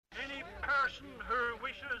person who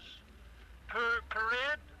wishes to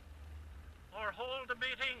parade or hold a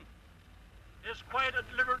meeting is quite at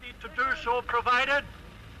liberty to do so, provided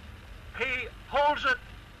he holds it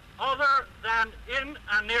other than in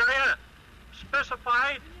an area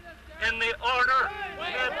specified in the order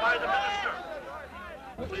made by the minister.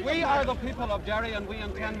 We are the people of Derry, and we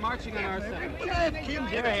intend marching in our city. Well, I came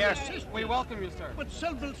here, Yes, we welcome you, sir. But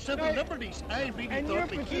civil liberties, I really thought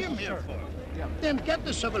they came here for. Yeah. Then get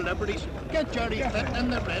the civil liberties, get Jerry Fitton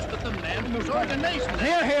and the rest of the men who's organising it.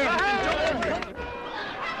 Here.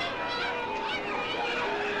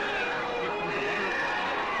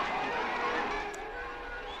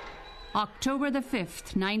 October the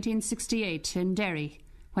 5th, 1968, in Derry,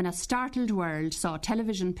 when a startled world saw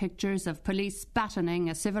television pictures of police batoning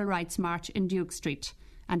a civil rights march in Duke Street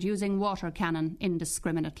and using water cannon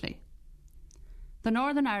indiscriminately. The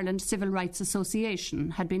Northern Ireland Civil Rights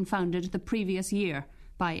Association had been founded the previous year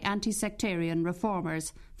by anti-sectarian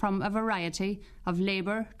reformers from a variety of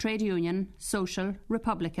labour, trade union, social,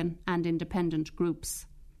 republican and independent groups.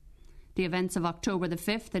 The events of October the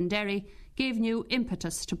 5th in Derry gave new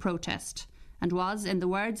impetus to protest and was, in the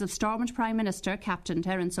words of Stormont Prime Minister Captain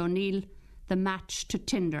Terence O'Neill, the match to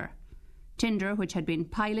tinder which had been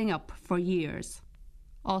piling up for years.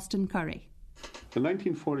 Austin Curry. In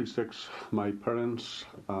 1946, my parents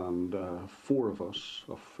and four of us,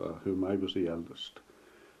 of whom I was the eldest,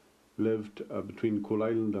 lived between Coal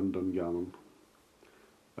Island and Dungannon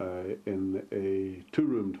in a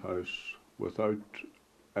two-roomed house without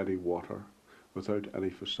any water, without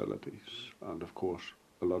any facilities, and of course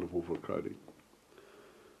a lot of overcrowding.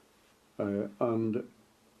 And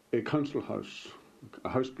a council house, a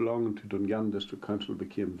house belonging to Dungannon District Council,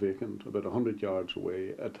 became vacant about 100 yards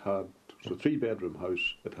away. It had, a three-bedroom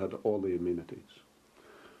house, it had all the amenities.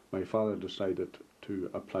 My father decided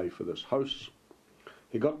to apply for this house.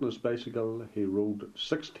 He got on his bicycle, he rode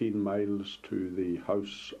 16 miles to the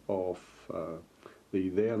house of the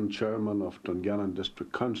then chairman of Dungannon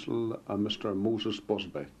District Council, Mr. Moses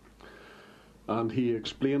Busby. And he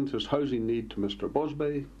explained his housing need to Mr.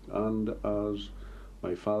 Busby, and as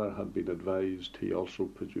my father had been advised, he also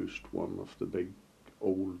produced one of the big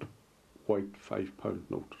old white £5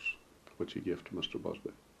 notes, which he gave to Mr.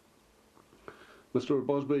 Busby. Mr.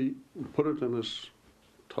 Busby put it in his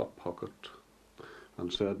top pocket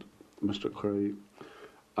and said, "Mr. Curry,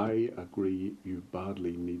 I agree you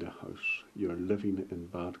badly need a house. You're living in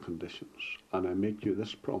bad conditions, and I make you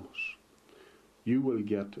this promise. You will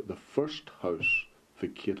get the first house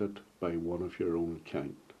vacated by one of your own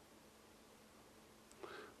kind."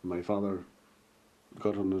 My father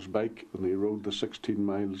got on his bike and he rode the 16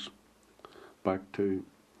 miles back to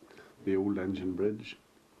the old engine bridge,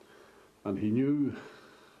 and he knew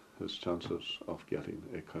his chances of getting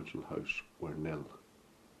a council house were nil.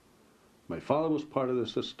 My father was part of the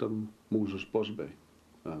system, Moses Busby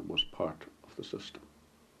was part of the system.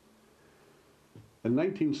 In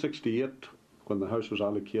 1968, when the house was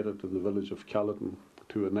allocated in the village of Caledon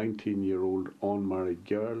to a 19-year-old unmarried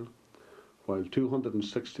girl, while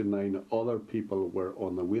 269 other people were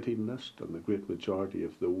on the waiting list, and the great majority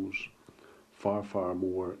of those far, far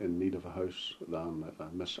more in need of a house than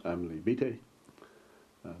Miss Emily Beattie.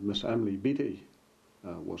 Miss Emily Beattie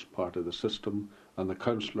was part of the system, and the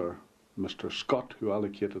councillor, Mr. Scott, who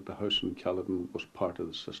allocated the house in Caledon, was part of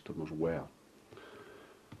the system as well.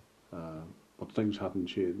 But things hadn't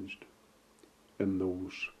changed in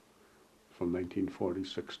those, from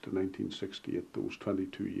 1946 to 1968, those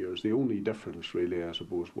 22 years. The only difference really, I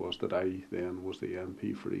suppose, was that I then was the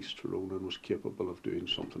MP for East Tyrone and was capable of doing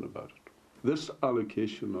something about it. This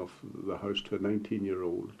allocation of the house to a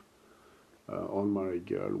 19-year-old unmarried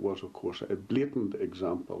girl was, of course, a blatant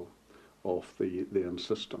example of the then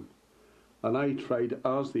system. And I tried,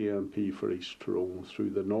 as the MP for East Tyrone, through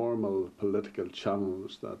the normal political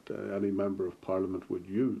channels that any member of Parliament would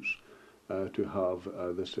use, to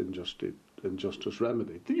have this injustice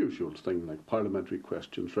remedied. The usual thing, like parliamentary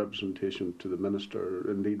questions, representation to the Minister,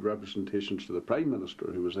 indeed representations to the Prime Minister,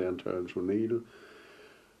 who was then Terence O'Neill,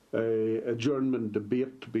 adjournment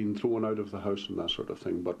debate being thrown out of the House and that sort of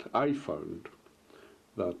thing. But I found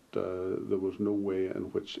that there was no way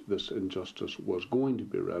in which this injustice was going to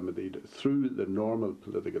be remedied through the normal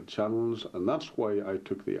political channels, and that's why I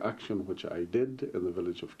took the action which I did in the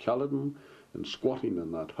village of Caledon, in squatting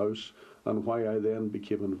in that house, and why I then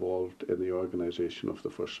became involved in the organisation of the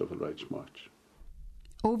first Civil Rights March.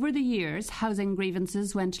 Over the years, housing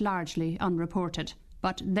grievances went largely unreported,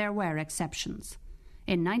 but there were exceptions.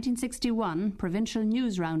 In 1961, Provincial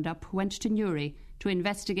News Roundup went to Newry to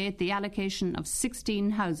investigate the allocation of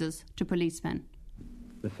 16 houses to policemen.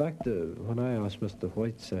 The fact that when I asked Mr.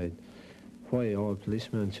 Whiteside why all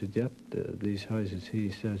policemen should get these houses.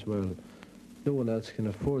 He says, well, no one else can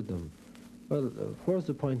afford them. Well, what's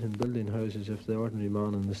the point in building houses if the ordinary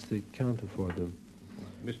man in the street can't afford them?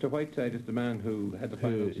 Mr. Whiteside is the man who had the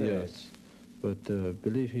final say. Yes, but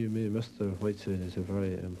believe you me, Mr. Whiteside is a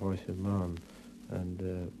very important man.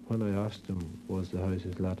 And when I asked him, was the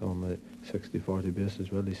houses let on a 60-40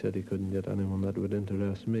 basis, well, he said he couldn't get anyone that would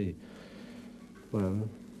interest me. Well,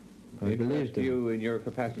 I believed him. You in your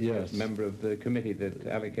capacity yes. as member of the committee that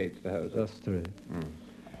allocates the houses? That's true.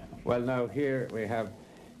 Well, now here we have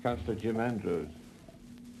Councillor Jim Andrews.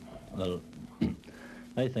 Well,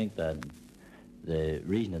 I think that the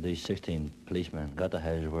reason that these 16 policemen got the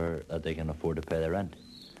houses were that they can afford to pay their rent.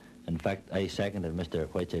 In fact, I seconded Mr.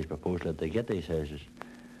 Whiteside's proposal that they get these houses,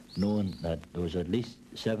 knowing that there was at least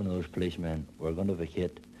 7 of those policemen were going to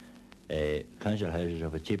vacate council houses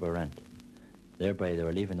of a cheaper rent. Thereby, they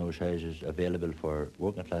were leaving those houses available for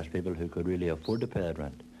working-class people who could really afford to pay that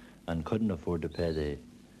rent and couldn't afford to pay the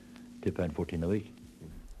 £2.14 a week.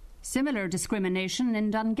 Similar discrimination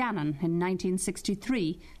in Dungannon in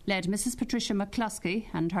 1963 led Mrs. Patricia McCluskey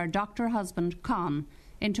and her doctor husband, Con,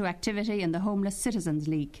 into activity in the Homeless Citizens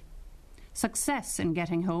League. Success in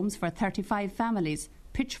getting homes for 35 families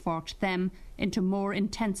pitchforked them into more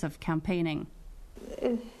intensive campaigning.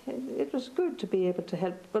 It was good to be able to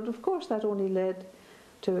help, but of course that only led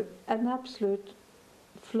to an absolute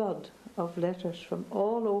flood of letters from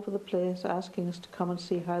all over the place asking us to come and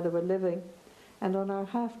see how they were living. And on our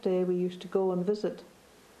half day we used to go and visit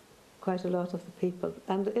quite a lot of the people.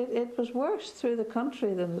 And it was worse through the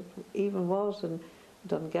country than it even was in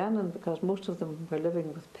Dungannon, because most of them were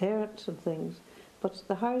living with parents and things. But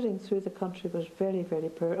the housing through the country was very, very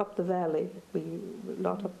poor. Up the valley, a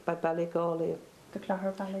lot up by Ballygawley. The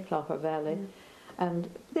Clogher Valley. Clogher Valley. And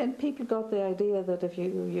then people got the idea that if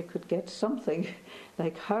you could get something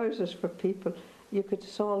like houses for people, you could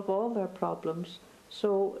solve all their problems.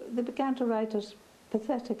 So they began to write us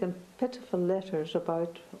pathetic and pitiful letters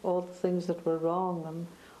about all the things that were wrong and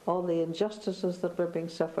all the injustices that were being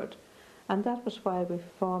suffered. And that was why we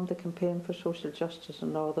formed the Campaign for Social Justice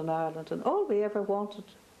in Northern Ireland. And all we ever wanted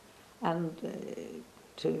and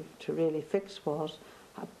to really fix was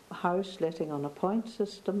a house letting on a point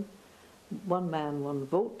system, one man, one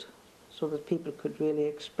vote, so that people could really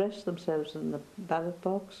express themselves in the ballot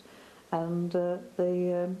box, and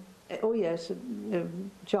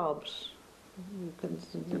jobs.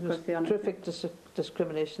 Terrific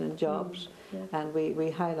discrimination in jobs, and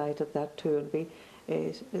we highlighted that too, and we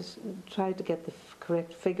tried to get the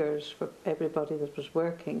correct figures for everybody that was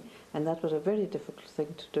working, and that was a very difficult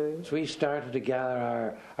thing to do. So we started to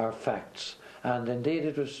gather our facts, and indeed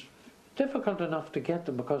it was difficult enough to get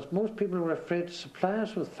them because most people were afraid to supply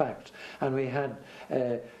us with facts, and we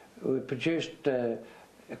produced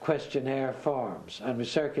questionnaire forms and we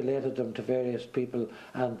circulated them to various people,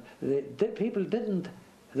 and the people didn't.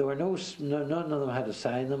 There were none of them had to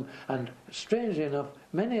sign them, and strangely enough,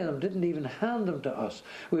 many of them didn't even hand them to us.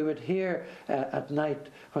 We would hear at night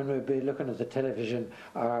when we'd be looking at the television,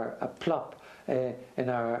 or a plop in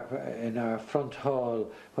our front hall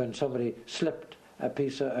when somebody slipped a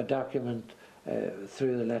document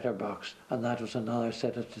through the letterbox, and that was another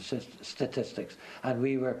set of statistics. And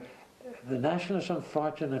the Nationalists,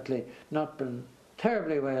 unfortunately, not been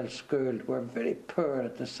terribly well schooled, were very poor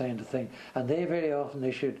at this kind of thing, and they very often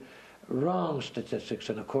issued wrong statistics.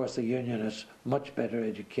 And of course the Unionists, much better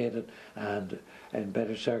educated and in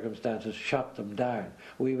better circumstances, shot them down.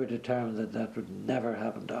 We were determined that that would never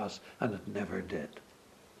happen to us, and it never did.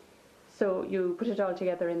 So you put it all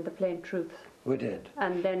together in the Plain Truth. We did.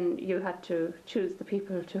 And then you had to choose the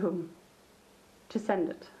people to whom to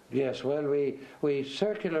send it. Yes, well, we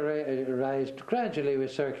gradually we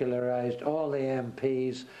circularised all the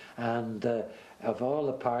MPs, and of all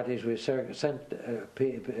the parties we sent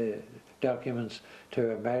documents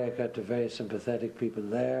to America, to very sympathetic people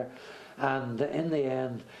there, and in the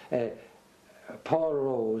end Paul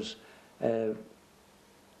Rose,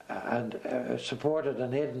 and supported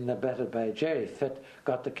and aided and abetted by Jerry Fitt,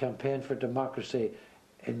 got the Campaign for Democracy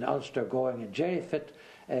in Ulster going, and Jerry Fitt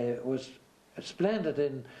was splendid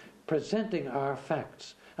in presenting our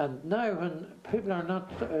facts. And now when people are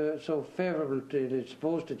not so favourably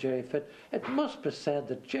disposed to Jerry Fitt, it must be said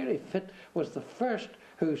that Jerry Fitt was the first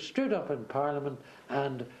who stood up in Parliament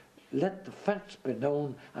and let the facts be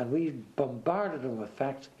known, and we bombarded him with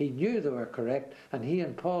facts. He knew they were correct, and he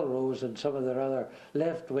and Paul Rose and some of their other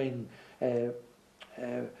left-wing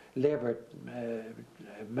Labour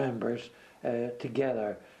members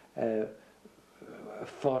together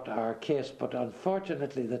fought our case, but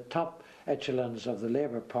unfortunately the top echelons of the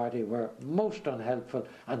Labour Party were most unhelpful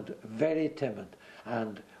and very timid,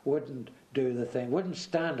 and wouldn't do the thing, wouldn't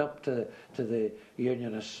stand up to the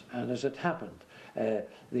Unionists. And as it happened,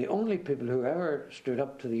 the only people who ever stood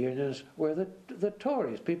up to the Unionists were the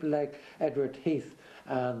Tories, people like Edward Heath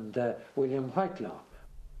and William Whitelaw.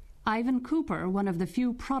 Ivan Cooper, one of the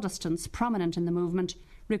few Protestants prominent in the movement,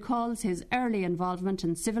 recalls his early involvement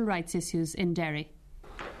in civil rights issues in Derry.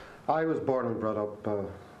 I was born and brought up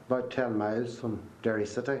about 10 miles from Derry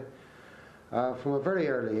City. From a very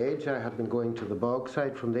early age, I had been going to the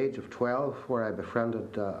Bogside from the age of 12, where I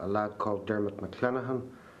befriended a lad called Dermot McClenaghan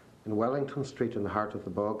in Wellington Street in the heart of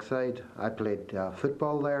the Bogside. I played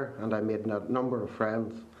football there, and I made a number of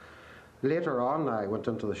friends. Later on, I went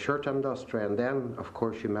into the shirt industry, and then, of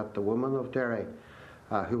course, you met the women of Derry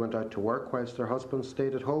who went out to work whilst their husbands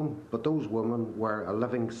stayed at home. But those women were a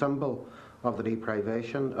living symbol of the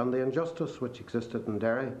deprivation and the injustice which existed in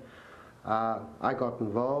Derry. I got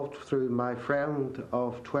involved through my friend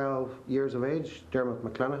of 12 years of age, Dermot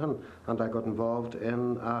McClenaghan, and I got involved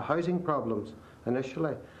in housing problems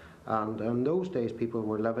initially. And in those days, people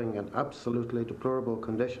were living in absolutely deplorable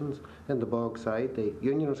conditions in the Bogside. The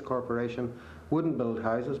Unionist Corporation wouldn't build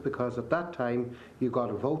houses because at that time you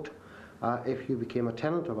got a vote if you became a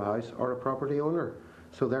tenant of a house or a property owner.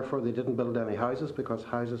 So therefore they didn't build any houses because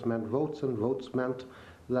houses meant votes, and votes meant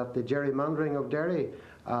that the gerrymandering of Derry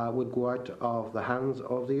would go out of the hands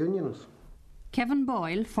of the unions. Kevin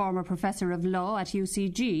Boyle, former Professor of Law at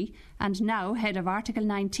UCG and now head of Article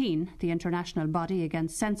 19, the international body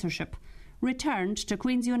against censorship, returned to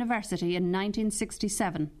Queen's University in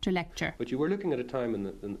 1967 to lecture. But you were looking at a time in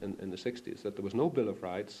the 60s that there was no Bill of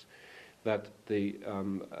Rights, that the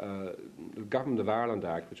Government of Ireland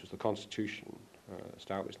Act, which was the Constitution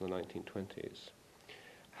established in the 1920s,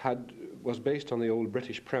 was based on the old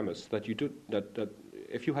British premise that that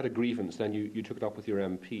if you had a grievance, then you took it up with your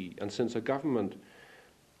MP. And since a government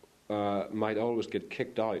might always get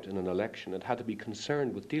kicked out in an election, it had to be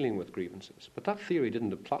concerned with dealing with grievances. But that theory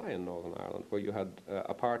didn't apply in Northern Ireland, where you had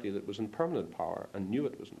a party that was in permanent power and knew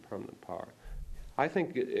it was in permanent power. I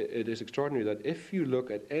think it is extraordinary that if you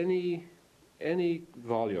look at any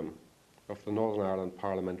volume of the Northern Ireland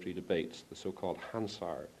parliamentary debates, the so-called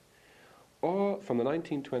Hansard, or from the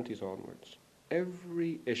 1920s onwards,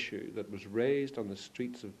 every issue that was raised on the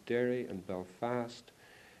streets of Derry and Belfast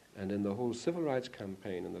and in the whole civil rights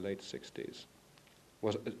campaign in the late 60s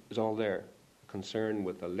is all there. Concern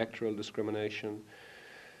with electoral discrimination,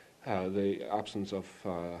 the absence of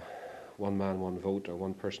one man, one vote, or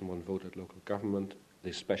one person, one vote at local government,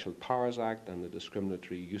 the Special Powers Act and the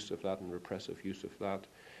discriminatory use of that and repressive use of that,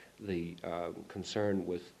 the concern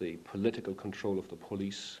with the political control of the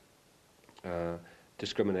police,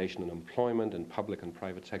 discrimination in employment in public and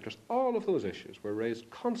private sectors. All of those issues were raised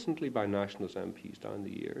constantly by nationalist MPs down the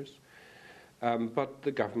years. But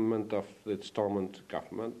the government of the Stormont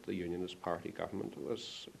government, the Unionist Party government,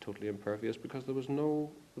 was totally impervious because there was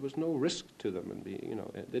no risk to them, and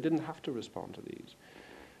they didn't have to respond to these.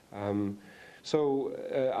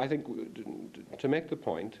 So I think to make the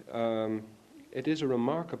point, it is a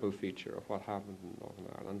remarkable feature of what happened in Northern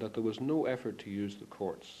Ireland that there was no effort to use the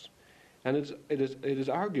courts. And it is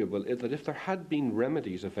arguable that if there had been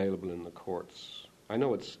remedies available in the courts, I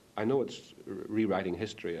know it's rewriting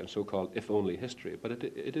history and so-called if-only history, but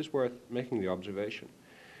it is worth making the observation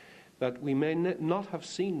that we may not have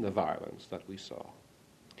seen the violence that we saw.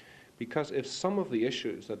 Because if some of the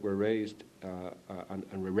issues that were raised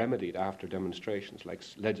and were remedied after demonstrations, like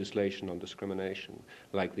legislation on discrimination,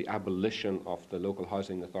 like the abolition of the local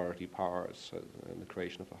housing authority powers and the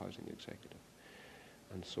creation of the housing executive,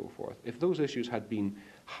 and so forth, if those issues had been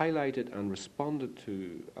highlighted and responded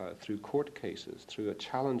to through court cases, through a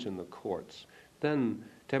challenge in the courts, then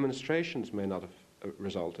demonstrations may not have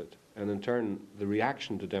resulted, and in turn the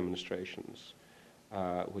reaction to demonstrations,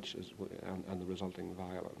 and the resulting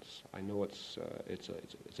violence. I know it's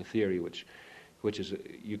a theory which is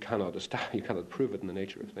you cannot prove it in the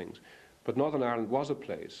nature of things, but Northern Ireland was a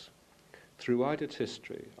place throughout its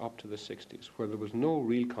history, up to the 60s, where there was no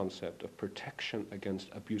real concept of protection against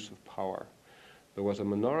abuse of power. There was a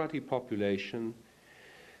minority population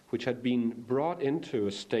which had been brought into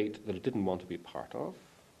a state that it didn't want to be part of,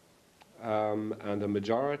 and a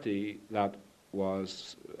majority that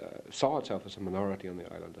saw itself as a minority on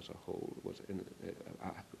the island as a whole,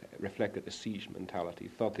 reflected a siege mentality,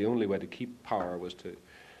 thought the only way to keep power was to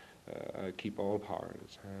keep all power in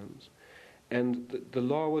its hands. And the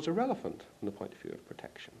law was irrelevant from the point of view of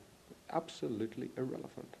protection. Absolutely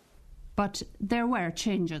irrelevant. But there were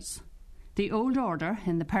changes. The The old order,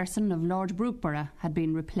 in the person of Lord Brookborough, had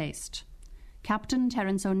been replaced. Captain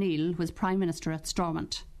Terence O'Neill was Prime Minister at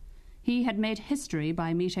Stormont. He had made history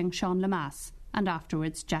by meeting Sean Lemass and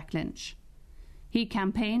afterwards Jack Lynch. He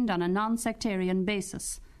campaigned on a non-sectarian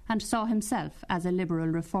basis and saw himself as a liberal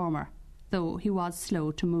reformer, though he was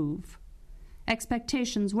slow to move.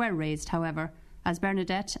 Expectations were raised, however, as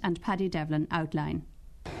Bernadette and Paddy Devlin outline.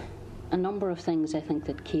 A number of things, I think,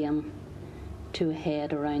 that came to a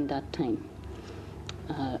head around that time.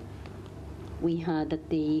 We had, at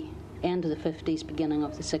the end of the 50s, beginning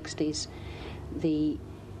of the 60s, the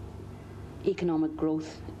economic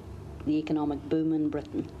growth, the economic boom in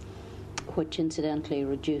Britain, which incidentally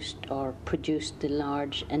reduced or produced the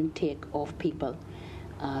large intake of people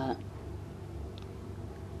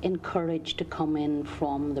encouraged to come in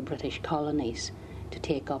from the British colonies to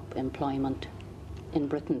take up employment in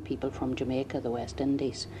Britain, people from Jamaica, the West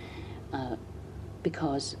Indies,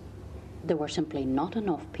 because there were simply not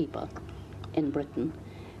enough people in Britain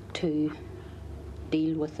to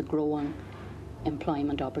deal with the growing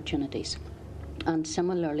employment opportunities. And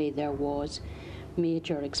similarly, there was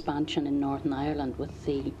major expansion in Northern Ireland with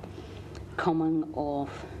the coming of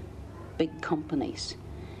big companies,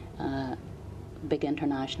 big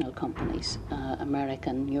international companies,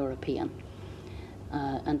 American, European.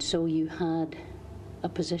 And so you had a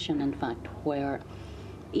position, in fact, where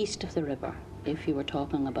east of the river, if you were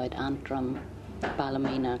talking about Antrim,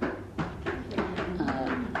 Ballymena,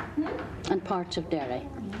 and parts of Derry,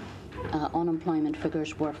 unemployment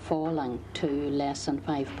figures were falling to less than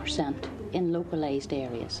 5% in localised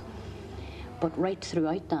areas. But right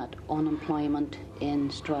throughout that, unemployment in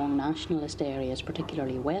strong nationalist areas,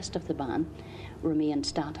 particularly west of the Bann, remained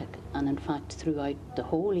static. And in fact, throughout the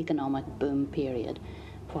whole economic boom period,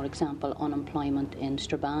 for example, unemployment in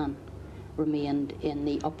Strabane remained in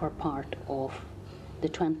the upper part of the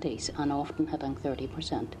 20s and often hitting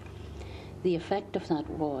 30%. The effect of that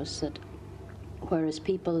was that whereas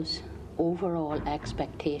people's overall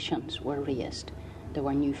expectations were raised, there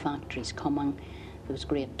were new factories coming, there was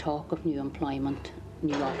great talk of new employment,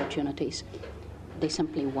 new opportunities, they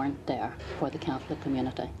simply weren't there for the Catholic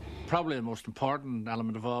community. Probably the most important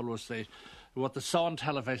element of all was what the Sun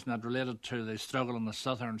television had related to the struggle in the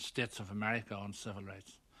southern states of America on civil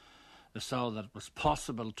rights. They saw that it was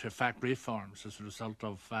possible to effect reforms as a result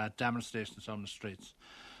of demonstrations on the streets.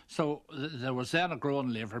 So there was then a growing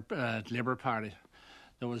Labour Party.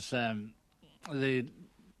 There was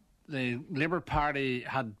the Labour Party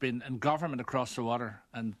had been in government across the water,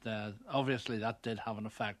 and obviously that did have an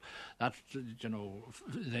effect. That,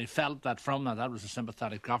 they felt that from that was a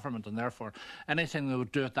sympathetic government, and therefore anything they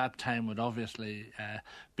would do at that time would obviously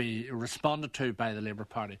be responded to by the Labour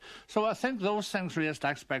Party. So I think those things raised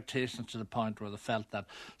expectations to the point where they felt that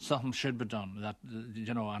something should be done,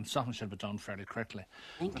 and something should be done fairly quickly.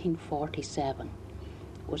 1947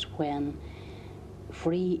 was when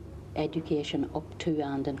free education up to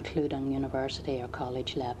and including university or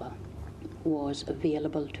college level was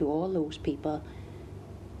available to all those people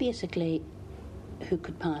basically who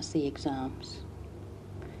could pass the exams.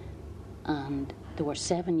 And there were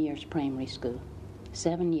 7 years primary school,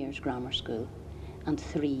 7 years grammar school and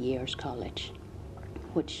 3 years college,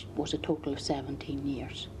 which was a total of 17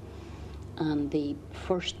 years. And the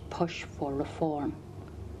first push for reform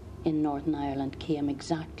in Northern Ireland came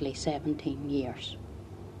exactly 17 years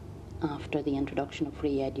after the introduction of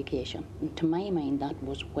free education. And to my mind, that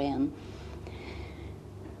was when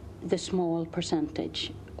the small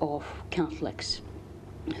percentage of Catholics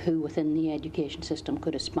who within the education system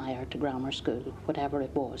could aspire to grammar school, whatever it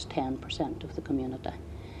was, 10% of the community,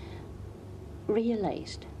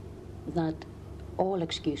 realised that all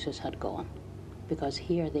excuses had gone, because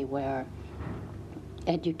here they were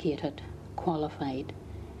educated, qualified,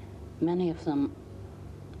 many of them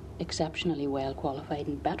exceptionally well qualified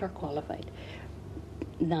and better qualified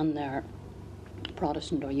than their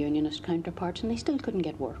Protestant or Unionist counterparts, and they still couldn't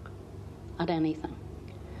get work at anything.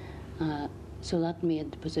 So that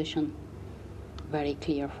made the position very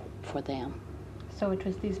clear for them. So it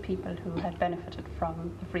was these people who had benefited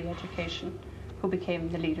from the free education who became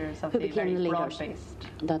the leaders of the very broad-based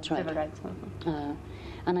civil rights movement.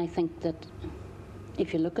 And I think that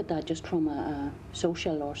if you look at that just from a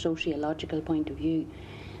social or sociological point of view,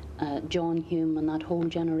 John Hume and that whole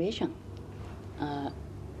generation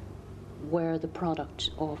were the products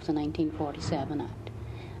of the 1947 Act.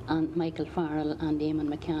 And Michael Farrell and Eamon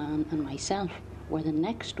McCann and myself were the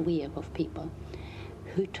next wave of people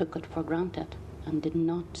who took it for granted and did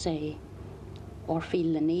not say or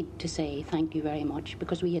feel the need to say thank you very much,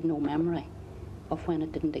 because we had no memory of when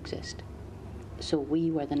it didn't exist. So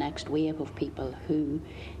we were the next wave of people who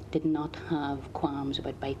did not have qualms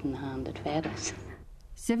about biting the hand that fed us.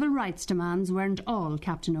 Civil rights demands weren't all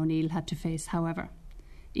Captain O'Neill had to face, however.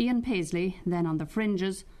 Ian Paisley, then on the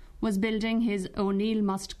fringes, was building his O'Neill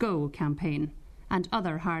Must Go campaign, and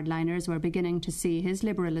other hardliners were beginning to see his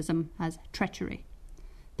liberalism as treachery.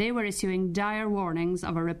 They were issuing dire warnings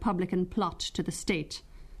of a Republican plot to the state,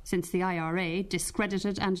 since the IRA,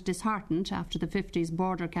 discredited and disheartened after the 50s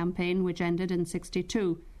border campaign which ended in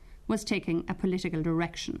 '62, was taking a political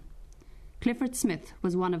direction. Clifford Smith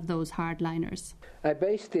was one of those hardliners. I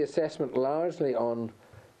based the assessment largely on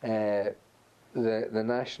the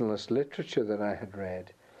nationalist literature that I had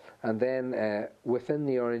read. And then within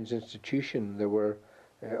the Orange Institution there were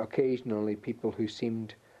occasionally people who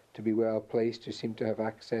seemed to be well placed, who seemed to have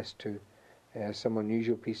access to some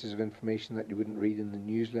unusual pieces of information that you wouldn't read in the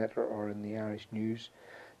newsletter or in the Irish news.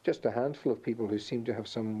 Just a handful of people who seemed to have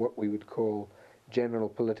some what we would call general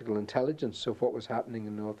political intelligence of what was happening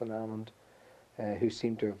in Northern Ireland, who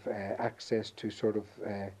seemed to have access to sort of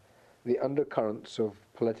the undercurrents of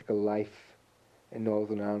political life in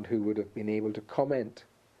Northern Ireland, who would have been able to comment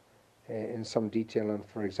in some detail on,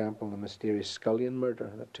 for example, the mysterious Scullion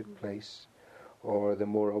murder that took place, or the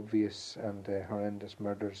more obvious and horrendous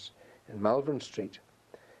murders in Malvern Street.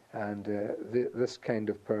 And this kind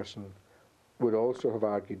of person would also have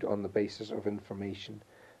argued on the basis of information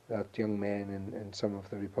that young men in some of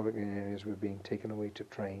the Republican areas were being taken away to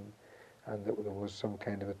train, and that there was some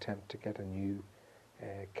kind of attempt to get a new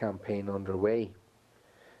campaign underway.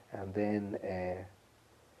 And then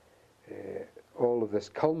all of this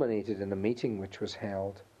culminated in a meeting which was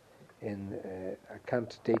held in, I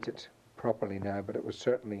can't date it properly now, but it was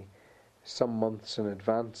certainly some months in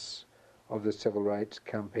advance of the civil rights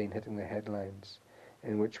campaign hitting the headlines,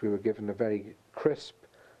 in which we were given a very crisp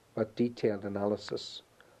but detailed analysis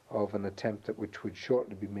of an attempt which would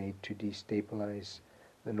shortly be made to destabilise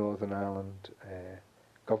the Northern Ireland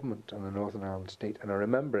government and the Northern Ireland state. And I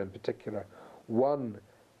remember in particular one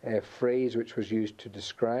phrase which was used to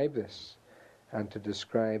describe this and to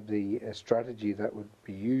describe the strategy that would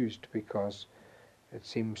be used, because it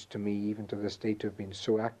seems to me even to this day to have been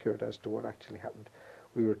so accurate as to what actually happened.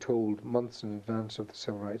 We were told months in advance of the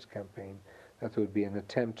civil rights campaign that there would be an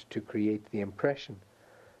attempt to create the impression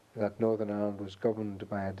that Northern Ireland was governed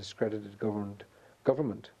by a discredited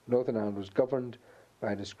government. Northern Ireland was governed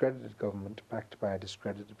by a discredited government backed by a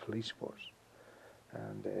discredited police force,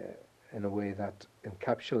 and in a way that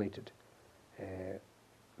encapsulated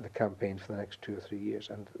the campaign for the next 2 or 3 years.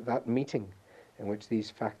 And that meeting in which these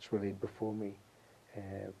facts were laid before me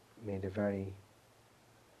made a very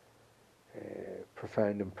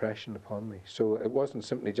profound impression upon me. So it wasn't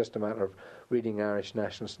simply just a matter of reading Irish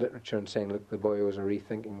nationalist literature and saying, look, the boyos are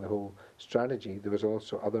rethinking the whole strategy. There was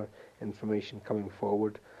also other information coming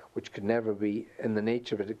forward which could never be, in the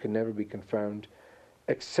nature of it, it could never be confirmed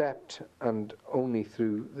except and only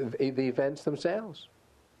through the events themselves.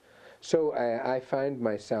 So I found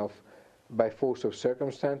myself, by force of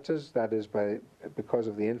circumstances, that is because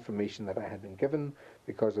of the information that I had been given,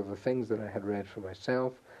 because of the things that I had read for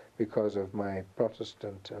myself, because of my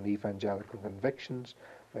Protestant and evangelical convictions,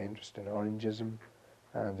 my interest in Orangism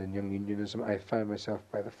and in Young Unionism, I found myself,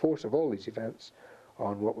 by the force of all these events,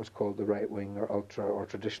 on what was called the right-wing or ultra or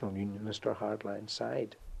traditional unionist or hardline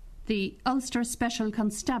side. The Ulster Special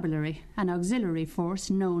Constabulary, an auxiliary force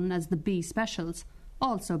known as the B Specials,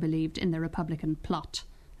 also believed in the Republican plot,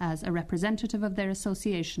 as a representative of their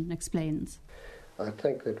association explains. I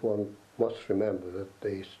think that one must remember that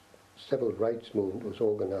the civil rights movement was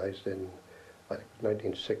organised in, I think,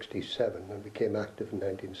 1967 and became active in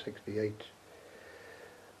 1968.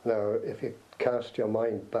 Now, if you cast your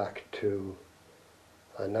mind back to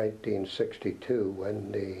 1962,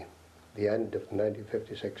 when the end of the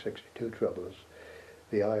 1956-62 troubles,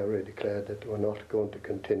 the IRA declared that they were not going to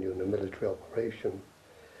continue in a military operation.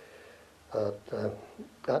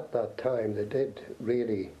 At that time, they did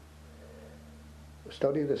really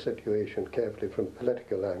study the situation carefully from a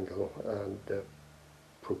political angle and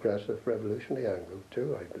progressive revolutionary angle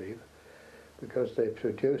too, I believe, because they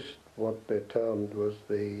produced what they termed was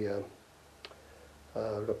the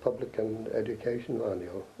Republican Education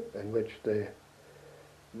Manual, in which they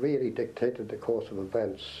really dictated the course of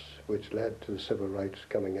events which led to the civil rights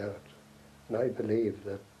coming out. And I believe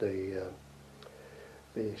that the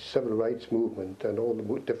civil rights movement and all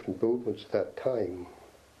the different movements at that time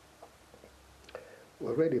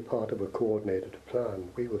were really part of a coordinated plan.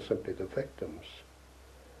 We were simply the victims.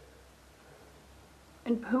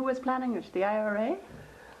 And who was planning it? The IRA?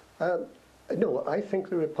 No, I think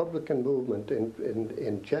the Republican movement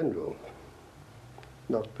in general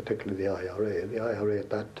not particularly the IRA. The IRA at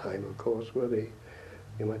that time, of course, were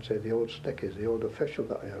you might say, the old stickies, the old official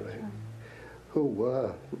IRA, who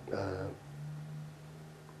were,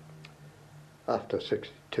 after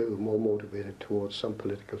 62, more motivated towards some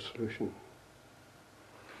political solution.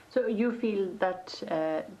 So you feel that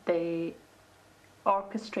they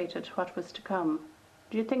orchestrated what was to come?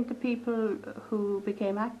 Do you think the people who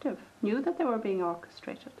became active knew that they were being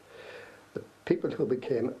orchestrated? The people who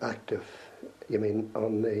became active, you mean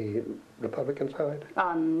on the Republican side?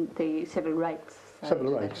 On the civil rights side,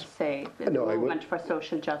 civil rights. Say, the movement for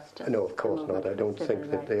social justice. No, of course not. I don't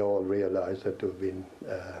think that they all realised that they've been,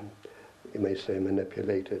 you may say,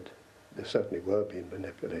 manipulated. They certainly were being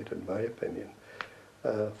manipulated, in my opinion.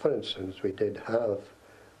 For instance, we did have,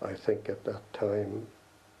 I think at that time,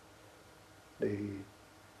 the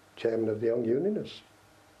chairman of the Young Unionists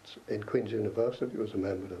in Queen's University was a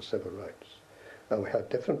member of civil rights. And we had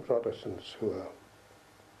different Protestants who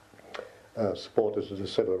are supporters of the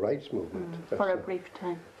civil rights movement. For a brief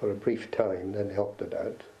time. For a brief time, then they opted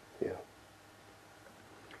out, yeah.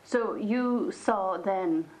 So you saw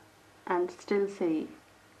then, and still see,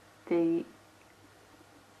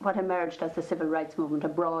 what emerged as the civil rights movement, a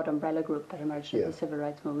broad umbrella group that emerged as the civil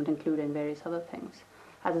rights movement, including various other things,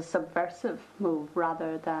 as a subversive move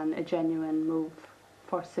rather than a genuine move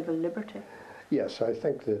for civil liberty. Yes, I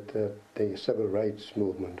think that the civil rights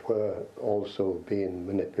movement were also being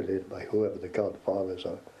manipulated by whoever the godfathers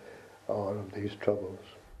are of these troubles.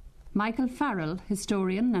 Michael Farrell,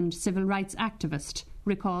 historian and civil rights activist,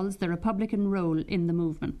 recalls the Republican role in the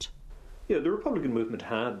movement. Yeah, the Republican movement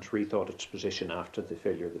had rethought its position after the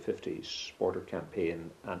failure of the 50s border campaign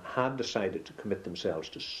and had decided to commit themselves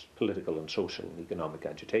to political and social and economic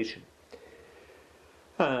agitation.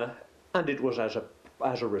 And it was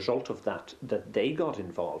as a result of that they got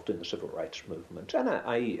involved in the civil rights movement. And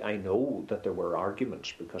I know that there were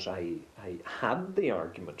arguments, because I had the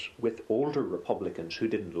arguments with older Republicans who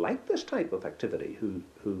didn't like this type of activity,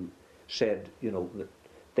 who said, that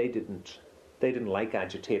they didn't like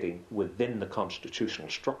agitating within the constitutional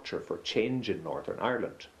structure for change in Northern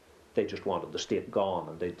Ireland. They just wanted the state gone,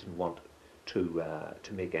 and they didn't want to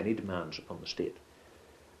make any demands upon the state.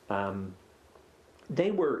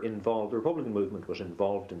 They were involved, the Republican movement was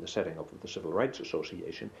involved in the setting up of the Civil Rights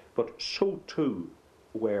Association, but so too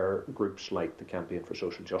were groups like the Campaign for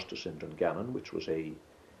Social Justice in Dungannon, which was a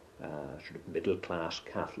sort of middle-class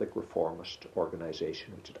Catholic reformist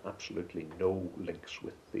organisation which had absolutely no links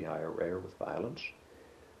with the IRA or with violence.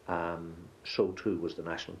 So too was the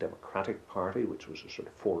National Democratic Party, which was a sort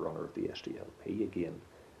of forerunner of the SDLP. Again,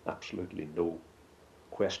 absolutely no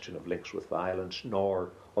question of links with violence,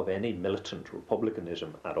 nor of any militant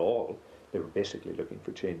republicanism at all. They were basically looking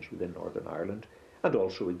for change within Northern Ireland, and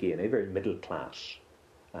also, again, a very middle-class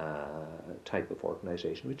type of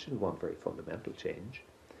organisation which didn't want very fundamental change.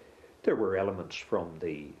 There were elements from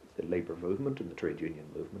the labour movement and the trade union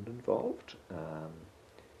movement involved.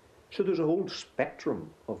 So there's a whole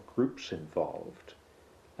spectrum of groups involved.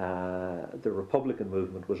 The Republican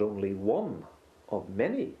movement was only one of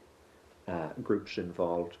many groups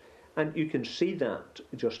involved, and you can see that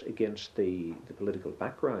just against the political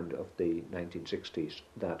background of the 1960s,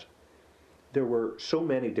 that there were so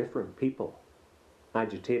many different people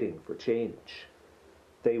agitating for change.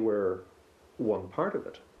 They were one part of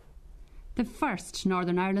it. The first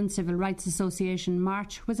Northern Ireland Civil Rights Association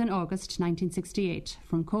march was in August 1968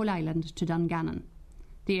 from Coal Island to Dungannon.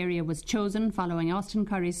 The area was chosen following Austin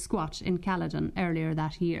Curry's squat in Caledon earlier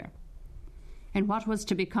that year. In what was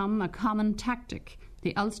to become a common tactic,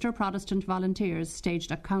 the Ulster Protestant Volunteers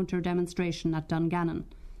staged a counter-demonstration at Dungannon,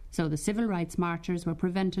 so the civil rights marchers were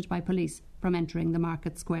prevented by police from entering the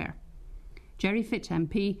market square. Jerry Fitt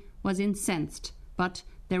MP was incensed, but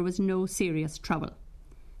there was no serious trouble.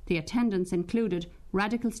 The attendance included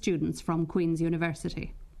radical students from Queen's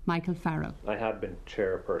University. Michael Farrell. I had been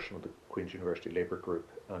chairperson of the Queen's University Labour Group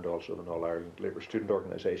and also an All-Ireland Labour Student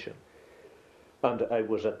Organisation. And I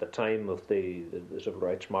was, at the time of the civil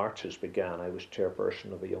rights marches began, I was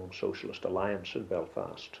chairperson of a Young Socialist Alliance in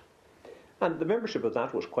Belfast. And the membership of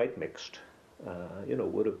that was quite mixed.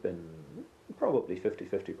 Would have been probably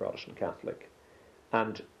 50-50 Protestant Catholic.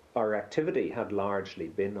 And our activity had largely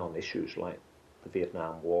been on issues like the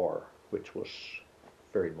Vietnam War, which was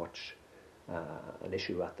very much an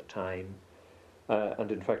issue at the time.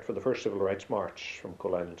 And in fact, for the first civil rights march from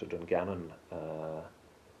Coal Island to Dungannon,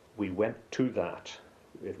 we went to that.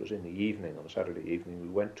 It was in the evening, on a Saturday evening. We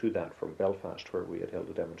went to that from Belfast, where we had held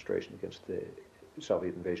a demonstration against the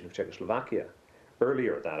Soviet invasion of Czechoslovakia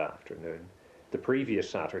earlier that afternoon. The previous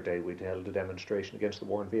Saturday, we'd held a demonstration against the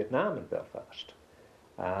war in Vietnam in Belfast.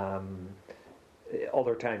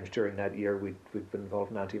 Other times during that year, we'd been involved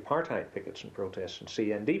in anti-apartheid pickets and protests and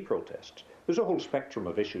CND protests. There's a whole spectrum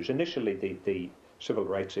of issues. Initially, the civil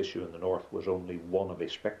rights issue in the North was only one of a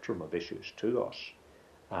spectrum of issues to us.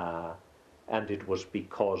 And it was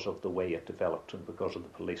because of the way it developed and because of the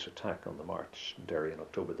police attack on the march in Derry on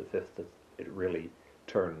October the 5th that it really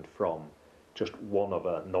turned from just one of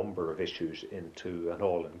a number of issues into an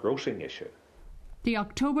all-engrossing issue. The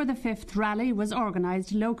October the 5th rally was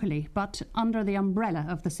organised locally, but under the umbrella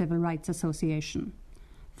of the Civil Rights Association.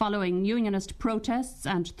 Following unionist protests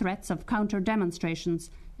and threats of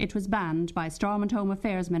counter-demonstrations, it was banned by Storm and Home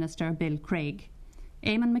Affairs Minister Bill Craig.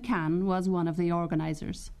 Eamon McCann was one of the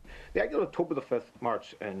organisers. The actual October the 5th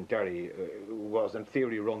march in Derry was in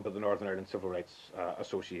theory run by the Northern Ireland Civil Rights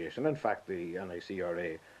Association. In fact, the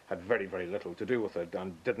NICRA had very, very little to do with it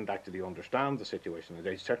and didn't actually understand the situation.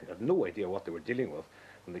 They certainly had no idea what they were dealing with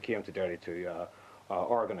when they came to Derry to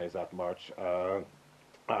organise that march.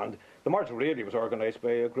 And the march really was organised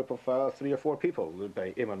by a group of 3 or 4 people,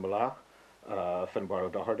 by Eamon Malach, Finbar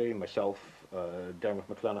O'Doherty, myself, Dermot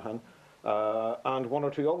McClenaghan, and 1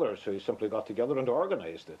 or 2 others who simply got together and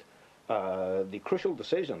organised it. The crucial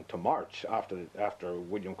decision to march after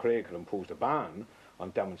William Craig had imposed a ban on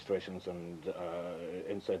demonstrations and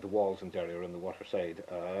inside the walls in Derry or in the waterside,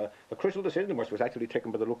 the crucial decision to march was actually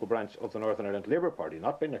taken by the local branch of the Northern Ireland Labour Party,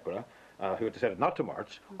 not by NICRA, who had decided not to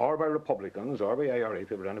march, or by Republicans, or by IRA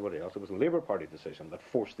people or anybody else. It was a Labour Party decision that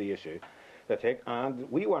forced the issue to take,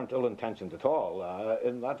 and we weren't ill-intentioned at all,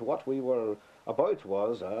 in that what we were about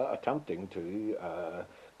was attempting to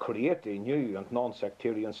create a new and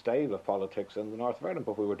non-sectarian style of politics in the north of Ireland,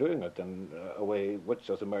 but we were doing it in a way which,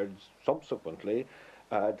 as emerged subsequently,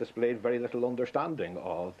 displayed very little understanding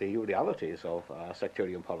of the realities of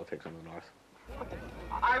sectarian politics in the north.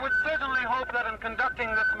 I would certainly hope that in conducting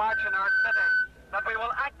this march in our city, that we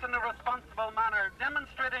will act in a responsible manner,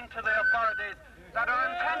 demonstrating to the authorities that our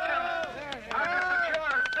intentions are to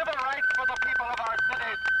secure civil rights for the people of our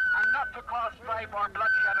cities and not to cause strife or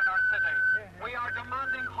bloodshed in our city. We are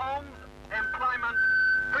demanding homes, employment,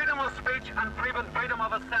 freedom of speech and freedom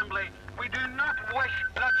of assembly. We do not wish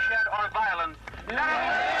bloodshed or violence.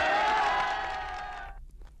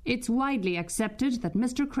 It's widely accepted that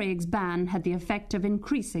Mr. Craig's ban had the effect of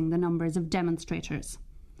increasing the numbers of demonstrators.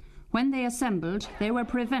 When they assembled, they were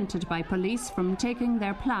prevented by police from taking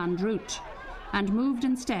their planned route and moved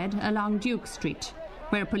instead along Duke Street,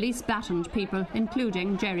 where police battened people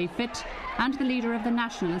including Gerry Fitt and the leader of the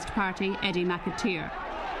Nationalist Party, Eddie McAteer.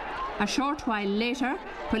 A short while later,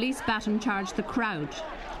 police baton charged the crowd.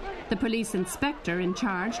 The police inspector in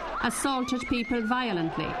charge assaulted people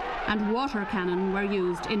violently, and water cannon were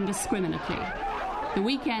used indiscriminately. The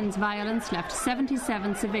weekend's violence left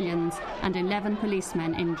 77 civilians and 11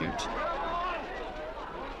 policemen injured.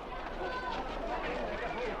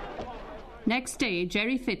 Next day,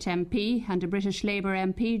 Gerry Fitt MP and a British Labour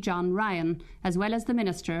MP, John Ryan, as well as the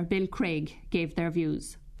Minister, Bill Craig, gave their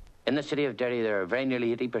views. In the city of Derry, there are very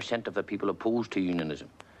nearly 80% of the people opposed to unionism,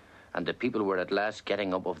 and the people were at last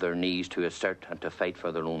getting up off their knees to assert and to fight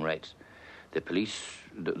for their own rights. The police,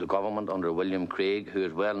 the government under William Craig, who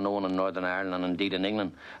is well known in Northern Ireland and indeed in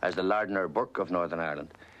England as the Lardner Burke of Northern Ireland,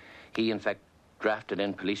 he in fact drafted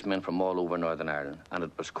in policemen from all over Northern Ireland, and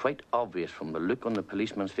it was quite obvious from the look on the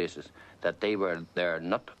policemen's faces that they were there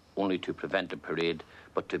not only to prevent a parade,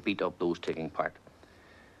 but to beat up those taking part.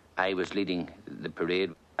 I was leading the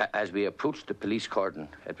parade. As we approached the police cordon,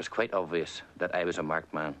 it was quite obvious that I was a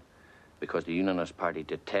marked man, because the Unionist Party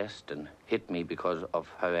detest and hit me because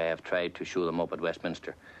of how I have tried to show them up at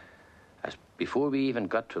Westminster. As before we even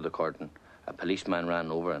got to the cordon, a policeman ran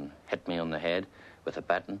over and hit me on the head with a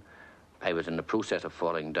baton. I was in the process of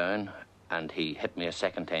falling down, and he hit me a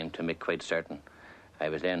second time to make quite certain. I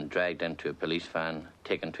was then dragged into a police van,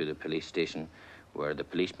 taken to the police station, where the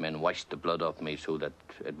policemen washed the blood off me so that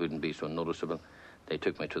it wouldn't be so noticeable. They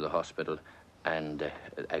took me to the hospital, and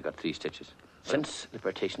I got 3 stitches. Since the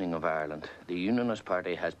partitioning of Ireland, the Unionist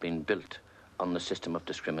Party has been built on the system of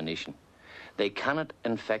discrimination. They cannot,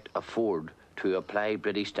 in fact, afford to apply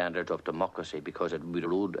British standards of democracy because it would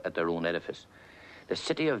erode at their own edifice. The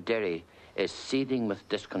city of Derry is seething with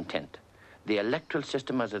discontent. The electoral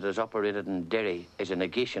system as it is operated in Derry is a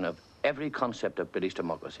negation of every concept of British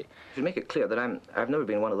democracy. To make it clear that I've never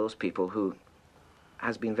been one of those people who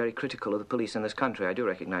has been very critical of the police in this country. I do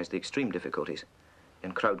recognise the extreme difficulties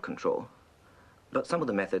in crowd control. But some of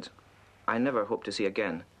the methods I never hope to see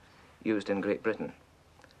again used in Great Britain.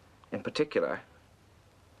 In particular,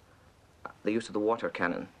 the use of the water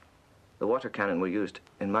cannon. The water cannon were used,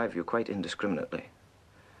 in my view, quite indiscriminately.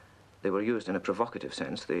 They were used in a provocative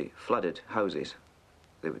sense. They flooded houses.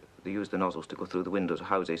 they used the nozzles to go through the windows of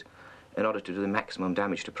houses in order to do the maximum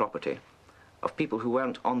damage to property of people who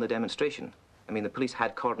weren't on the demonstration. I mean, the police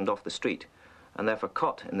had cordoned off the street, and therefore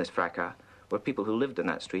caught in this fracas were people who lived in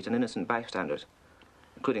that street and innocent bystanders,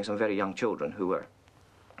 including some very young children who were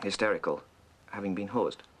hysterical, having been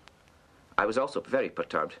hosed. I was also very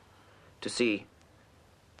perturbed to see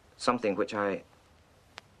something which I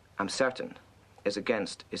am certain is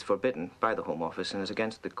forbidden by the Home Office and is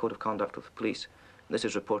against the Code of Conduct of the Police. This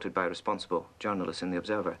is reported by responsible journalists in the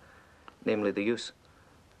Observer, namely the use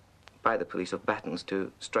by the police of batons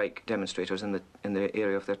to strike demonstrators in the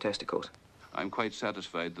area of their testicles. I'm quite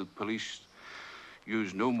satisfied that police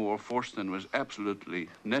used no more force than was absolutely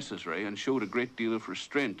necessary and showed a great deal of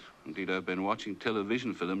restraint. Indeed, I've been watching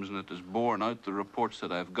television films, and it has borne out the reports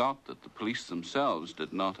that I've got that the police themselves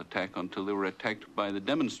did not attack until they were attacked by the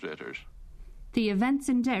demonstrators. The events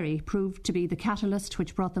in Derry proved to be the catalyst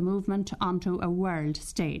which brought the movement onto a world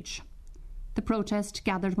stage. The protest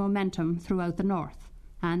gathered momentum throughout the north,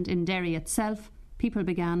 and in Derry itself, people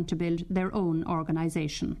began to build their own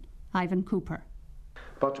organisation. Ivan Cooper.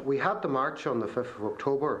 But we had the march on the 5th of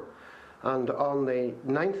October, and on the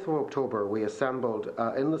 9th of October we assembled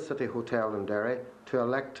in the City Hotel in Derry to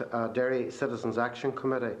elect a Derry Citizens Action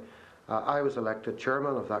Committee. I was elected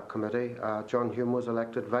chairman of that committee. John Hume was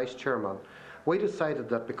elected vice chairman. We decided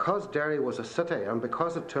that because Derry was a city, and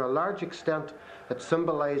because it, to a large extent, it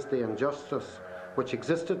symbolised the injustice which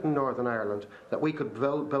existed in Northern Ireland, that we could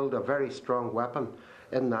build a very strong weapon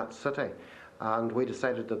in that city. And we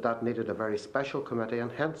decided that that needed a very special committee,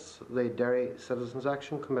 and hence the Derry Citizens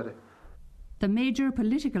Action Committee. The major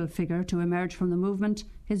political figure to emerge from the movement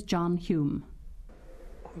is John Hume.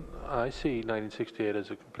 I see 1968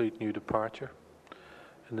 as a complete new departure,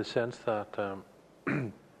 in the sense that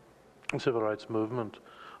the civil rights movement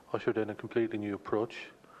ushered in a completely new approach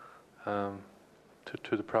to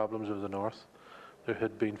the problems of the North. There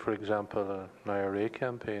had been, for example, an IRA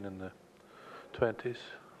campaign in the 20s,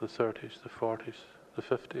 the 30s, the 40s, the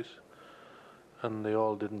 50s, and they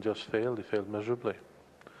all didn't just fail, they failed miserably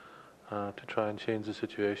to try and change the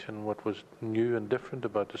situation. What was new and different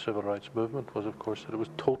about the civil rights movement was, of course, that it was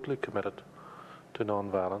totally committed to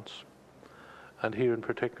non-violence. And here in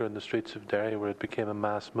particular in the streets of Derry, where it became a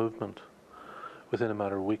mass movement within a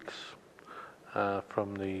matter of weeks,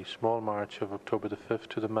 from the small march of October the 5th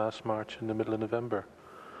to the mass march in the middle of November.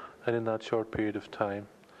 And in that short period of time,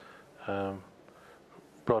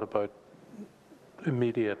 brought about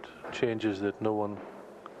immediate changes that no one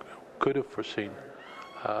could have foreseen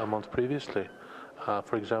a month previously.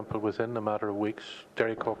 For example, within a matter of weeks,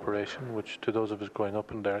 Derry Corporation, which to those of us growing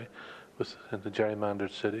up in Derry, was in the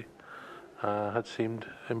gerrymandered city, had seemed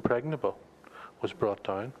impregnable, was brought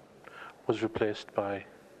down, was replaced by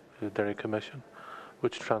the Derry Commission,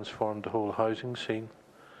 which transformed the whole housing scene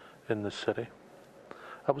in the city.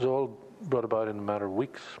 That was all brought about in a matter of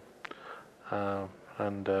weeks. I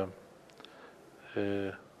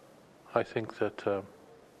think that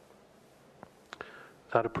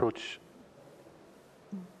that approach,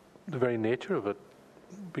 the very nature of it,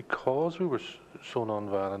 because we were so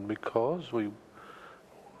non-violent, because we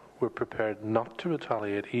were prepared not to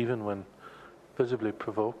retaliate even when visibly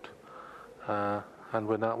provoked, and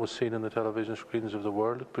when that was seen in the television screens of the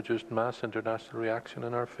world, it produced mass international reaction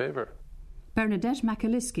in our favour. Bernadette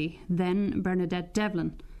McAliskey, then Bernadette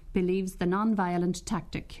Devlin, believes the non-violent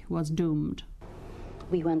tactic was doomed.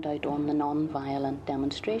 We went out on the non-violent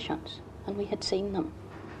demonstrations, and we had seen them.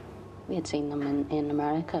 We had seen them in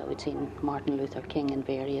America. We'd seen Martin Luther King and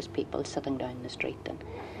various people sitting down the street and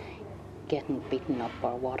getting beaten up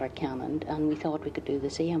or water cannoned, and we thought we could do the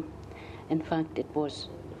same. In fact, it was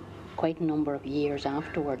quite a number of years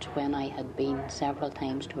afterwards, when I had been several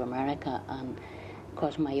times to America and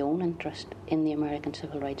caused my own interest in the American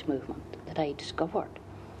civil rights movement, that I discovered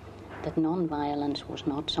that non-violence was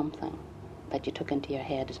not something that you took into your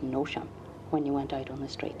head as a notion when you went out on the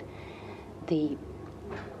street. The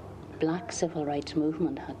black civil rights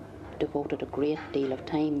movement had devoted a great deal of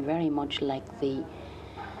time, very much like the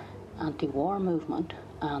anti-war movement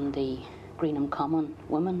and the Greenham Common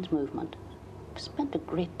women's movement, spent a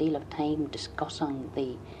great deal of time discussing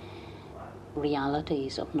the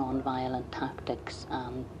realities of non-violent tactics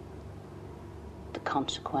and the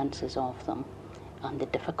consequences of them and the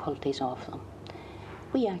difficulties of them.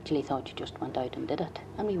 We actually thought you just went out and did it,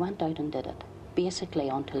 and we went out and did it, basically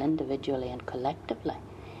until individually and collectively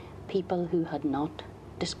people who had not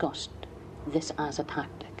discussed this as a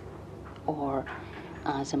tactic or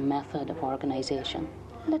as a method of organisation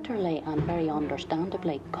literally and very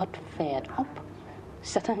understandably got fed up,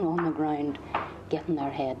 sitting on the ground, getting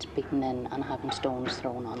their heads beaten in and having stones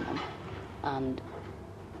thrown on them. And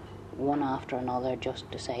one after another just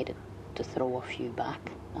decided to throw a few back,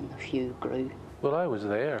 and the few grew? Well, I was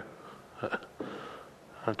there,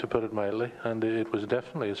 to put it mildly, and it was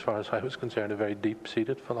definitely, as far as I was concerned, a very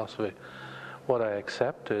deep-seated philosophy. What I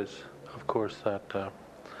accept is, of course, that,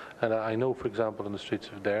 and I know, for example, in the streets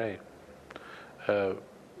of Derry,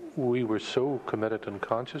 we were so committed and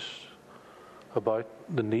conscious about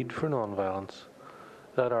the need for non-violence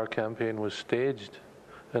that our campaign was staged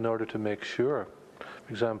in order to make sure,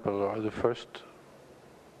 for example, the first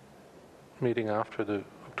meeting after the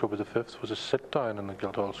October the 5th was a sit-down in the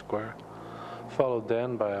Guildhall Square, followed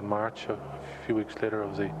then by a march a few weeks later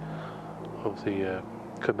of the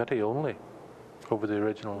committee only over the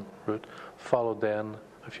original route, followed then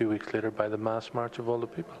a few weeks later by the mass march of all the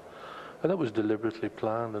people. And that was deliberately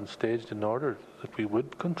planned and staged in order that we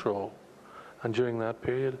would control. And during that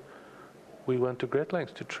period, we went to great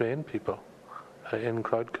lengths to train people in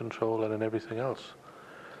crowd control and in everything else.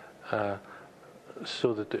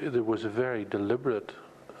 So that there was a very deliberate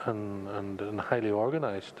and highly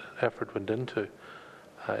organised effort went into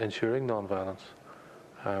ensuring non-violence.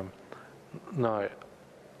 Now,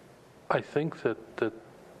 I think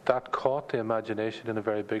that caught the imagination in a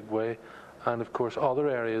very big way, and of course other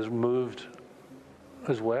areas moved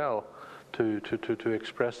as well to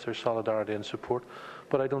express their solidarity and support,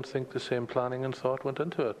 but I don't think the same planning and thought went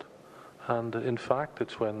into it. And in fact,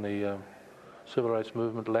 it's when the civil rights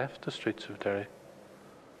movement left the streets of Derry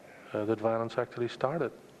that violence actually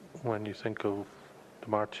started, when you think of the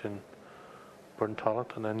march in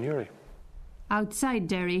Burntollet and then Newry. Outside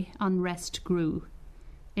Derry, unrest grew.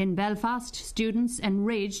 In Belfast, students,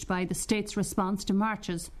 enraged by the state's response to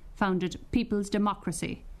marches, founded People's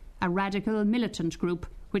Democracy, a radical militant group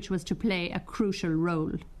which was to play a crucial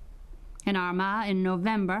role. In Armagh, in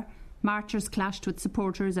November, marchers clashed with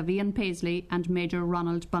supporters of Ian Paisley and Major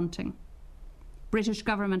Ronald Bunting. British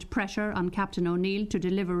government pressure on Captain O'Neill to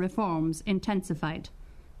deliver reforms intensified,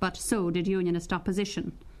 but so did unionist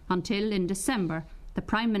opposition, until in December the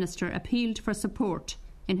Prime Minister appealed for support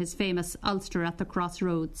in his famous Ulster at the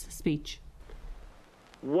Crossroads speech.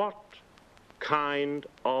 What kind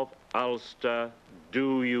of Ulster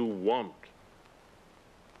do you want?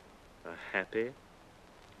 A happy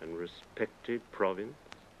and respected province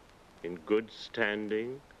in good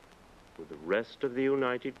standing with the rest of the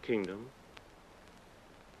United Kingdom,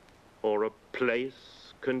 or a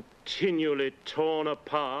place continually torn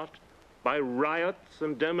apart by riots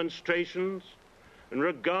and demonstrations and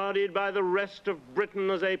regarded by the rest of Britain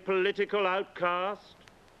as a political outcast?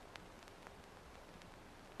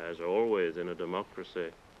 As always in a democracy,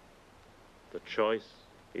 the choice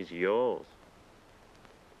is yours.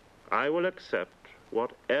 I will accept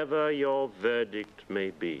whatever your verdict may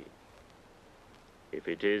be. If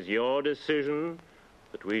it is your decision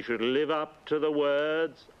that we should live up to the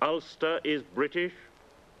words, Ulster is British,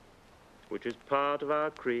 which is part of our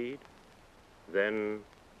creed, then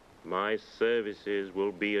my services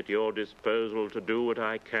will be at your disposal to do what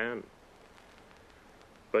I can.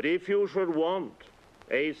 But if you should want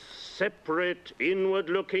a separate,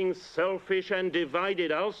 inward-looking, selfish and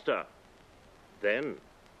divided Ulster, then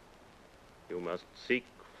you must seek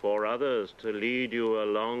for others to lead you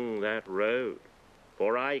along that road,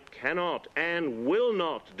 for I cannot and will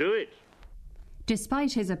not do it.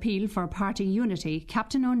 Despite his appeal for party unity,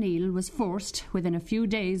 Captain O'Neill was forced, within a few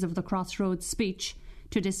days of the Crossroads speech,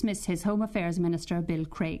 to dismiss his Home Affairs Minister, Bill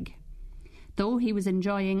Craig. Though he was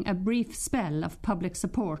enjoying a brief spell of public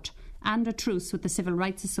support and a truce with the Civil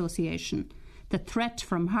Rights Association, the threat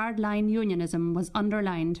from hardline unionism was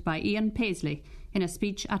underlined by Ian Paisley in a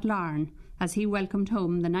speech at Larne as he welcomed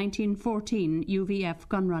home the 1914 UVF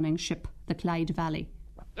gun-running ship, the Clyde Valley.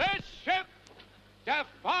 This ship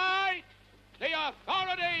defied the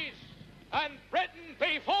authorities and Britain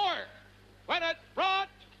before when it brought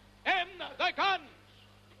in the guns.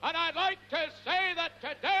 And I'd like to say that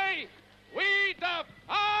today we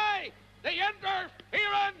defy the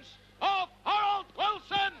interference of Harold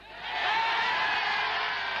Wilson.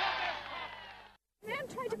 Men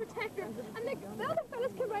tried to protect her, and the other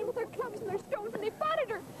fellas came around with their clubs and their stones, and they battered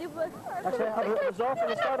her. They were. Actually, it was off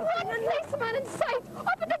and it started. And policeman in sight,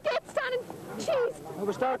 up at the gate standing. Jeez. It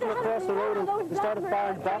was starting across the road, and they started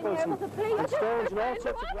firing bottles and stones and all sorts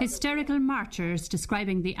of. Hysterical marchers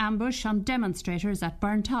describing the ambush on demonstrators at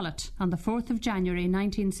Burntollet on the 4th of January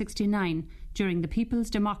 1969 during the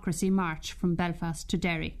People's Democracy March from Belfast to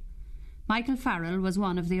Derry. Michael Farrell was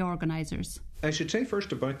one of the organisers. I should say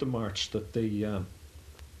first about the march that the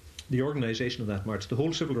organisation of that march, the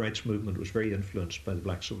whole civil rights movement was very influenced by the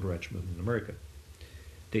black civil rights movement in America.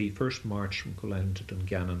 The first march from Cullown to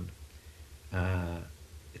Dungannon,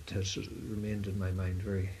 it has remained in my mind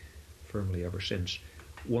very firmly ever since.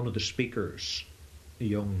 One of the speakers, a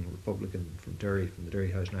young Republican from Derry, from the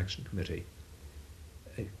Derry Housing Action Committee,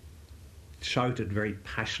 shouted very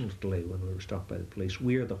passionately when we were stopped by the police,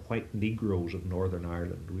 "We are the white Negroes of Northern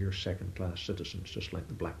Ireland. We are second-class citizens, just like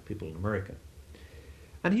the black people in America."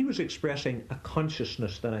 And he was expressing a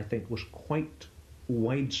consciousness that I think was quite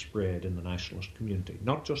widespread in the nationalist community,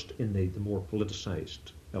 not just in the more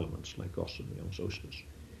politicised elements like us and the Young Socialists,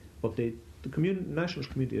 but the nationalist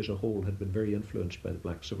community as a whole had been very influenced by the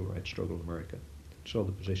black civil rights struggle in America. Saw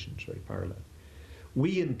the positions very parallel.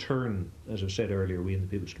 We in turn, as I said earlier, we in the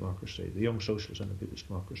People's Democracy, the Young Socialists and the People's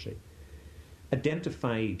Democracy,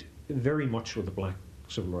 identified very much with the black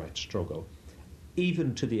civil rights struggle,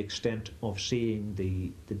 even to the extent of seeing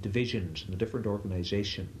the divisions and the different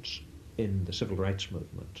organisations in the civil rights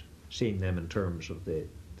movement, seeing them in terms of the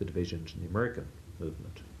divisions in the American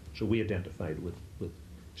movement. So we identified with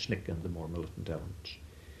SNCC and the more militant elements.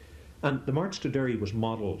 And the March to Derry was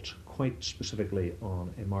modelled quite specifically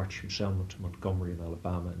on a march from Selma to Montgomery in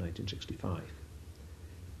Alabama in 1965,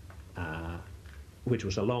 which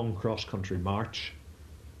was a long cross-country march,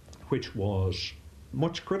 which was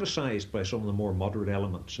much criticised by some of the more moderate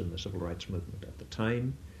elements in the civil rights movement at the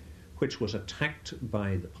time, which was attacked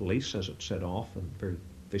by the police as it set off, and very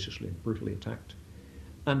viciously and brutally attacked,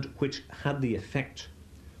 and which had the effect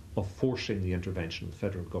of forcing the intervention of the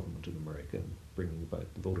federal government in America and bringing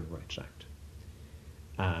about the Voting Rights Act.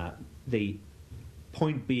 The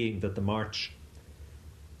point being that the march,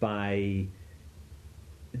 by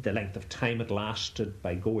the length of time it lasted,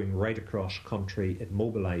 by going right across country, it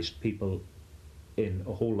mobilised people in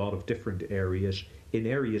a whole lot of different areas, in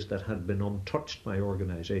areas that had been untouched by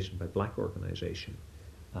organisation, by black organisation.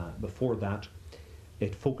 Before that,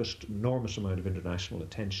 it focused an enormous amount of international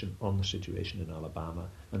attention on the situation in Alabama,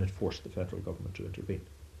 and it forced the federal government to intervene.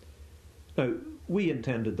 Now, we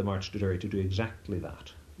intended the March to Derry to do exactly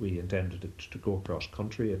that. We intended it to go across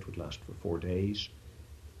country. It would last for 4 days.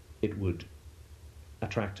 It would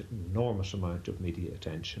attract an enormous amount of media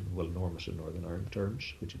attention, well, enormous in Northern Ireland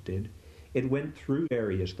terms, which it did. It went through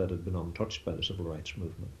areas that had been untouched by the civil rights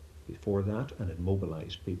movement before that, and it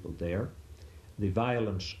mobilised people there. The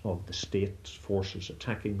violence of the state forces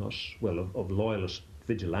attacking us, well, of loyalist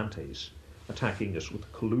vigilantes attacking us with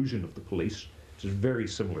the collusion of the police, which is very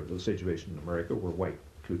similar to the situation in America, where white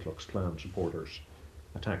Ku Klux Klan supporters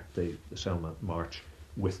attacked the Selma March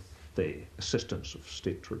with the assistance of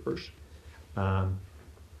state troopers.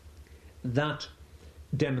 That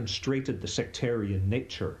demonstrated the sectarian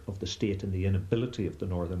nature of the state and the inability of the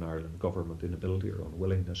Northern Ireland government, inability or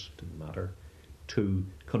unwillingness, didn't matter, to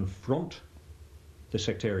confront the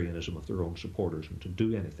sectarianism of their own supporters and to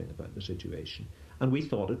do anything about the situation. And we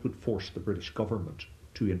thought it would force the British government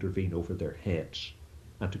to intervene over their heads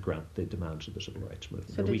and to grant the demands of the civil rights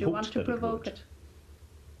movement. So did you want to provoke it?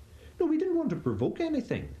 No, we didn't want to provoke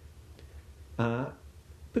anything,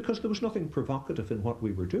 because there was nothing provocative in what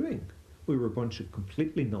we were doing. We were a bunch of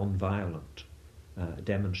completely non-violent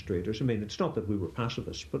demonstrators. I mean, it's not that we were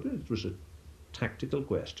pacifists, but it was a tactical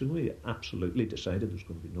question. We absolutely decided there was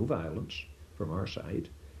going to be no violence from our side.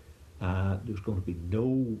 There was going to be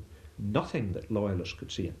nothing that loyalists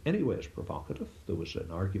could see in any way as provocative. There was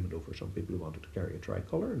an argument over some people who wanted to carry a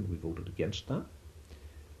tricolour, and we voted against that.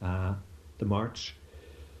 The march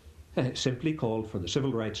simply called for the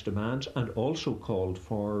civil rights demands, and also called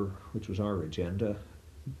for, which was our agenda,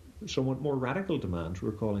 somewhat more radical demands. We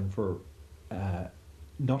were calling for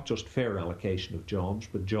not just fair allocation of jobs,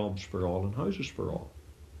 but jobs for all and houses for all.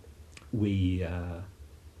 We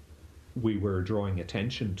were drawing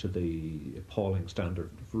attention to the appalling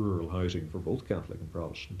standard of rural housing for both Catholic and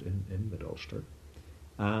Protestant in mid-Ulster.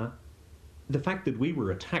 The fact that we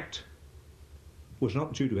were attacked was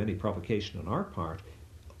not due to any provocation on our part,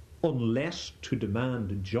 unless to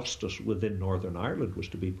demand justice within Northern Ireland was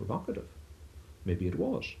to be provocative. Maybe it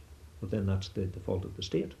was, but then that's the fault of the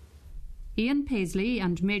state. Ian Paisley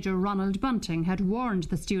and Major Ronald Bunting had warned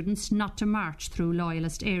the students not to march through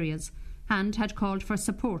loyalist areas, and had called for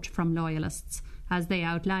support from loyalists, as they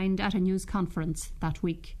outlined at a news conference that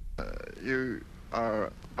week. You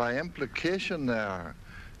are, by implication there,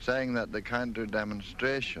 saying that the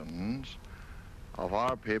counter-demonstrations of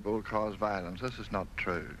our people cause violence. This is not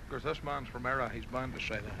true. Because this man's from Era, he's bound to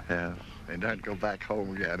say that. Yes, he don't go back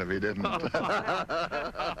home again if he didn't.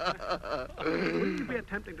 Wouldn't you be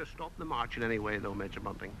attempting to stop the march in any way, though, Major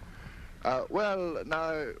Bunting? Well,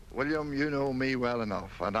 now, William, you know me well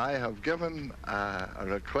enough, and I have given a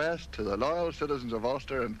request to the loyal citizens of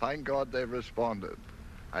Ulster, and thank God they've responded.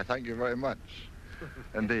 I thank you very much,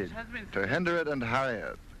 indeed, to hinder it and harry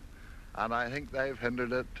it. And I think they've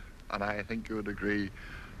hindered it, and I think you would agree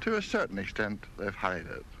to a certain extent, they've hide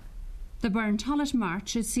it. The Burntollet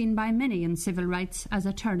March is seen by many in civil rights as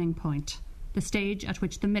a turning point, the stage at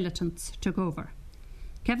which the militants took over.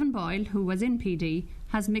 Kevin Boyle, who was in PD,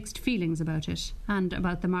 has mixed feelings about it and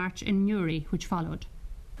about the march in Newry which followed.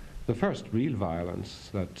 The first real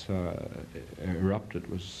violence that erupted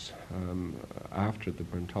was after the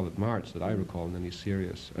Burntollet March that I recall in any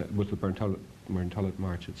serious, was the Burntollet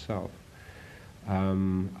March itself.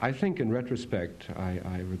 I think in retrospect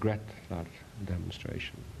I regret that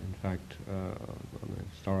demonstration. In fact, on the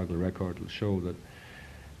historical record will show that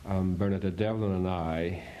Bernadette Devlin and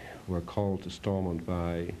I were called to Stormont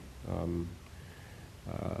by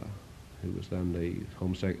who was then the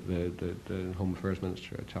Home Affairs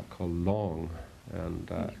Minister, a chap called Long, and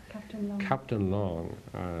Captain Long,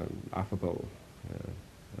 affable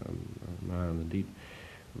man indeed.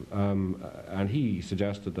 And he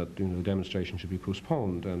suggested that the demonstration should be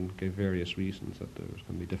postponed and gave various reasons that there was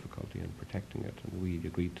going to be difficulty in protecting it, and we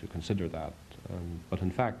agreed to consider that. But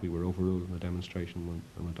in fact we were overruled and the demonstration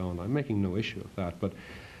went on. I'm making no issue of that, but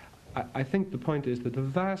I think the point is that the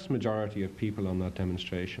vast majority of people on that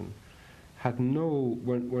demonstration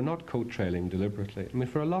were not coat-trailing deliberately. I mean,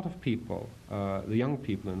 for a lot of people, the young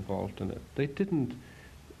people involved in it, they didn't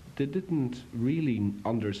really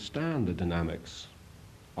understand the dynamics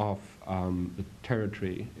of the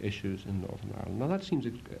territory issues in Northern Ireland. Now that seems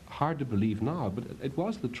hard to believe now, but it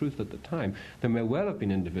was the truth at the time. There may well have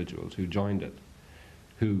been individuals who joined it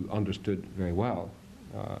who understood very well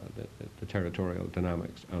the territorial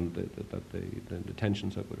dynamics and the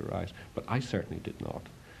tensions that would arise, but I certainly did not.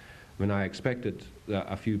 I mean, I expected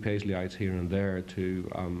a few Paisleyites here and there to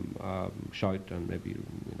shout and maybe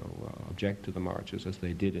object to the marches as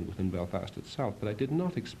they did within Belfast itself, but I did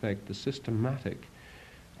not expect the systematic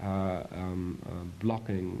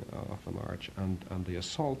blocking of the march and the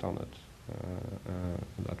assault on it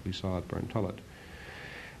that we saw at Burntollet,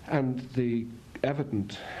 and the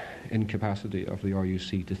evident incapacity of the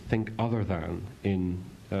RUC to think other than in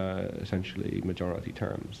essentially majority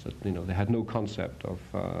terms. That they had no concept of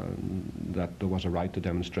that there was a right to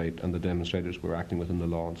demonstrate and the demonstrators were acting within the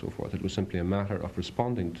law and so forth. It was simply a matter of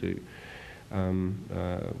responding to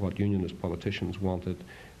what unionist politicians wanted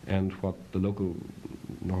and what the local,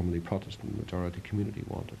 normally Protestant majority community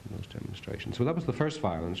wanted in those demonstrations. So that was the first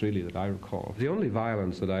violence, really, that I recall. The only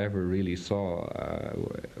violence that I ever really saw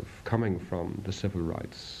coming from the civil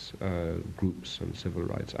rights groups and civil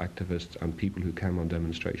rights activists and people who came on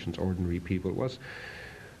demonstrations, ordinary people, was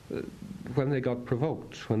when they got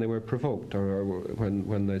provoked, when they were provoked, or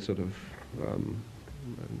when they sort of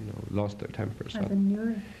lost their tempers.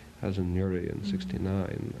 As in Newry in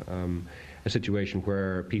 '69. A situation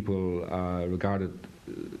where people regarded,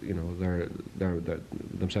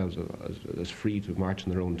 themselves as free to march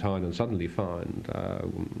in their own town, and suddenly found,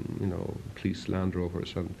 police Land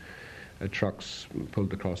Rovers and trucks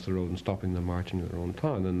pulled across the road and stopping them marching in their own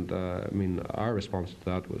town. And our response to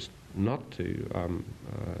that was not to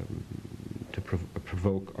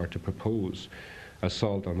provoke or to propose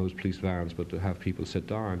assault on those police vans, but to have people sit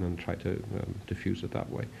down and try to diffuse it that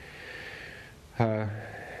way.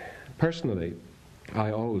 Personally,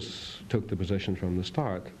 I always took the position from the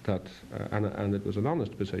start that, and it was an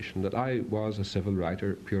honest position, that I was a civil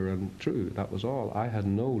writer, pure and true. That was all. I had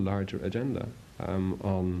no larger agenda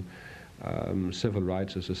on civil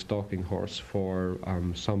rights as a stalking horse for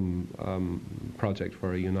some project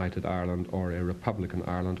for a united Ireland or a Republican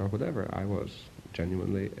Ireland or whatever. I was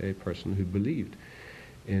genuinely a person who believed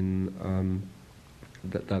in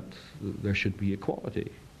that there should be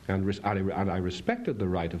equality. And I respected the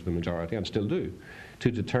right of the majority, and still do,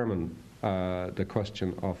 to determine the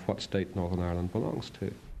question of what state Northern Ireland belongs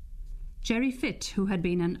to. Jerry Fitt, who had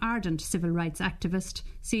been an ardent civil rights activist,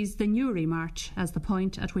 sees the Newry March as the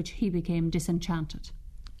point at which he became disenchanted.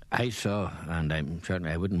 I saw, and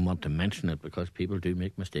I wouldn't want to mention it because people do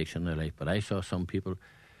make mistakes in their life, but I saw some people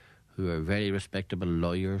who are very respectable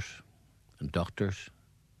lawyers and doctors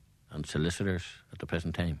and solicitors at the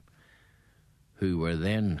present time, who were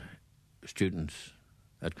then students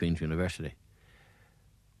at Queen's University,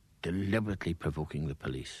 deliberately provoking the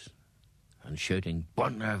police and shouting,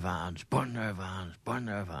 burn their vans, burn their vans, burn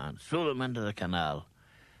their vans, throw them into the canal.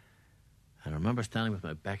 And I remember standing with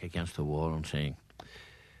my back against the wall and saying,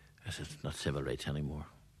 this is not civil rights anymore.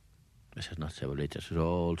 This is not civil rights. This is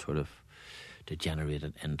all sort of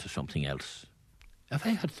degenerated into something else. If I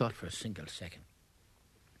had thought for a single second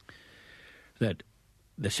that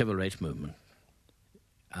the civil rights movement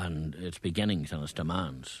and its beginnings and its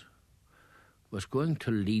demands was going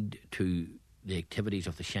to lead to the activities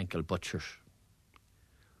of the Shankill butchers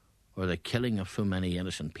or the killing of so many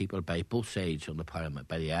innocent people by both sides of the Parliament,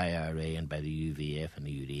 by the IRA and by the UVF and the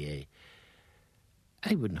UDA,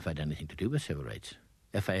 I wouldn't have had anything to do with civil rights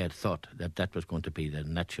if I had thought that that was going to be the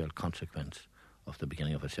natural consequence of the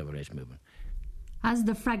beginning of a civil rights movement. As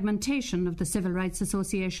the fragmentation of the Civil Rights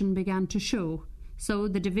Association began to show, so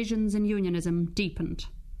the divisions in unionism deepened.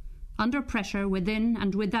 Under pressure within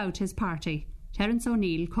and without his party, Terence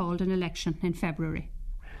O'Neill called an election in February.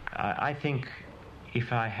 I think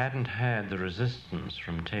if I hadn't had the resistance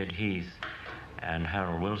from Ted Heath and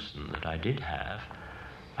Harold Wilson that I did have,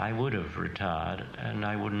 I would have retired and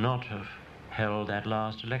I would not have held that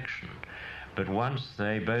last election. But once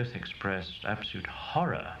they both expressed absolute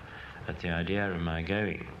horror at the idea of my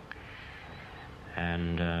going,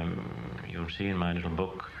 and you'll see in my little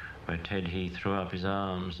book where Ted Heath threw up his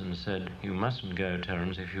arms and said, "You mustn't go,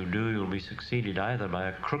 Terence. If you do, you'll be succeeded either by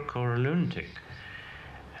a crook or a lunatic."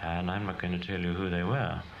 And I'm not going to tell you who they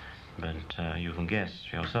were, but you can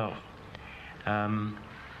guess yourself.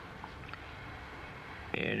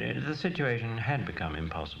 The situation had become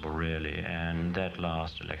impossible, really, and that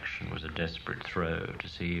last election was a desperate throw to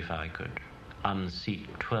see if I could unseat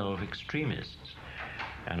 12 extremists,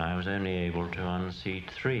 and I was only able to unseat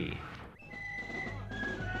 3.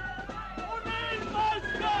 O'Neill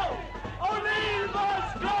must go! O'Neill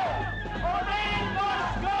must go! O'Neill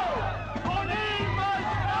must go! O'Neill must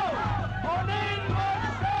go! O'Neill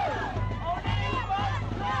must go! O'Neill must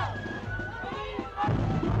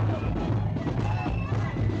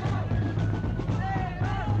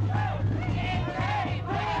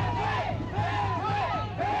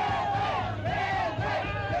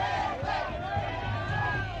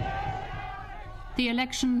The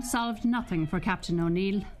election solved nothing for Captain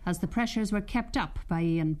O'Neill, as the pressures were kept up by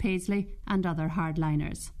Ian Paisley and other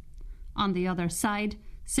hardliners. On the other side,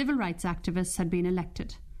 civil rights activists had been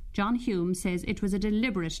elected. John Hume says it was a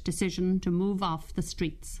deliberate decision to move off the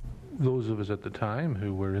streets. Those of us at the time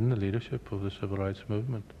who were in the leadership of the civil rights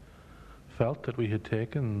movement felt that we had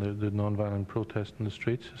taken the non-violent protest in the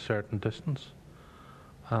streets a certain distance,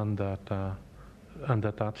 and that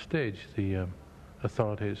at that stage the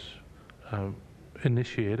authorities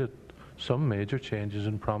initiated some major changes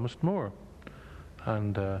and promised more.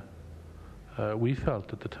 And we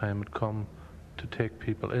felt at the time had come to take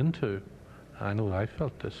people into, I know I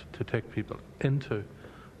felt this, to take people into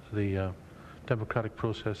the democratic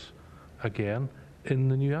process again in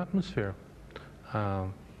the new atmosphere.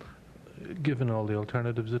 Given all the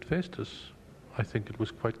alternatives that faced us, I think it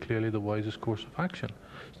was quite clearly the wisest course of action.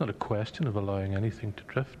 It's not a question of allowing anything to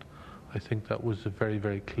drift. I think that was a very,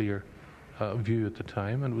 very clear view at the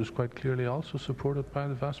time, and it was quite clearly also supported by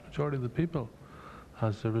the vast majority of the people,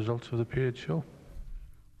 as the results of the period show.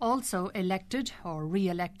 Also elected or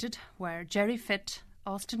re-elected were Jerry Fitt,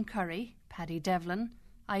 Austin Curry, Paddy Devlin,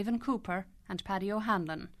 Ivan Cooper and Paddy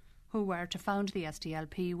O'Hanlon, who were to found the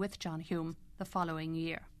SDLP with John Hume the following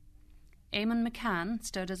year. Eamon McCann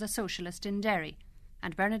stood as a socialist in Derry,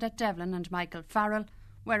 and Bernadette Devlin and Michael Farrell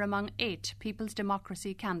were among 8 People's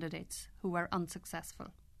Democracy candidates who were unsuccessful.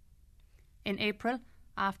 In April,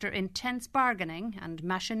 after intense bargaining and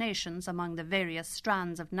machinations among the various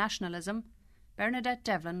strands of nationalism, Bernadette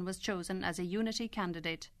Devlin was chosen as a unity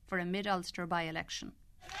candidate for a mid-Ulster by-election.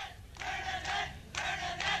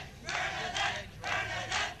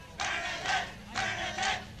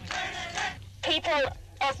 People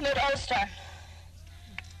of mid-Ulster,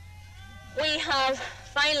 we have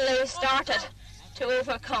finally started to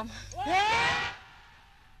overcome.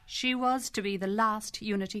 She was to be the last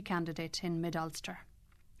unity candidate in mid-Ulster.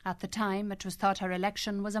 At the time, it was thought her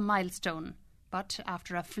election was a milestone, but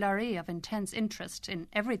after a flurry of intense interest in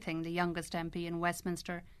everything the youngest MP in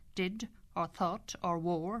Westminster did or thought or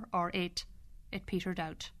wore or ate, it petered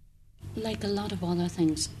out. Like a lot of other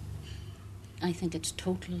things, I think its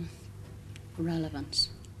total relevance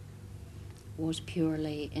was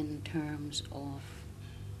purely in terms of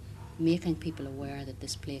making people aware that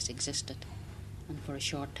this place existed, and for a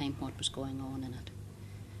short time what was going on in it.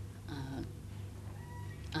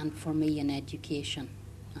 And for me, an education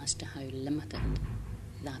as to how limited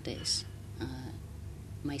that is.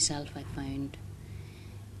 Myself, I found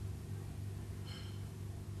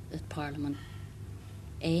that Parliament,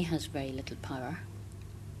 A, has very little power,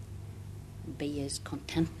 B, is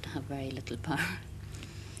content to have very little power,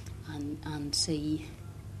 and C,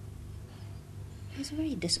 is a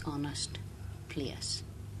very dishonest place.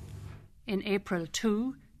 In April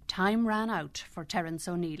too, time ran out for Terence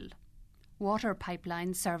O'Neill. Water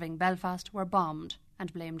pipelines serving Belfast were bombed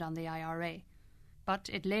and blamed on the IRA, but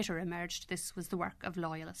it later emerged this was the work of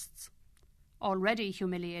loyalists. Already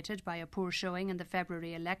humiliated by a poor showing in the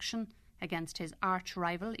February election, against his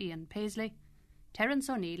arch-rival Ian Paisley, Terence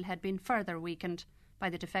O'Neill had been further weakened by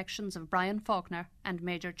the defections of Brian Faulkner and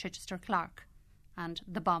Major Chichester Clark, and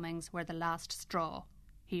the bombings were the last straw.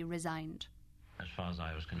 He resigned. As far as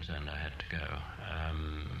I was concerned, I had to go,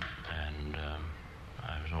 and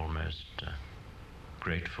I was almost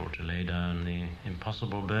grateful to lay down the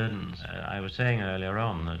impossible burdens. I was saying earlier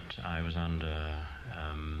on that I was under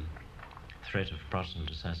threat of Protestant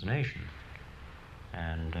assassination,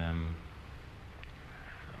 and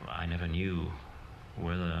I never knew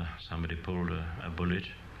whether somebody pulled a bullet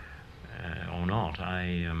or not.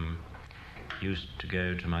 I used to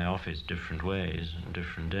go to my office different ways and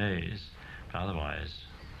different days, but otherwise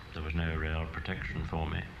there was no real protection for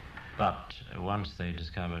me. But once they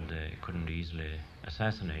discovered they couldn't easily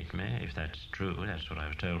assassinate me, if that's true, that's what I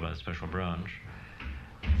was told by the special branch,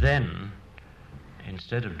 then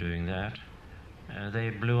instead of doing that, they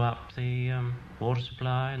blew up the water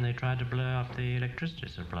supply and they tried to blow up the electricity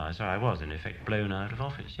supply. So I was, in effect, blown out of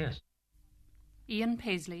office, yes. Ian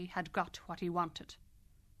Paisley had got what he wanted.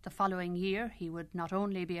 The following year he would not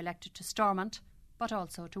only be elected to Stormont, but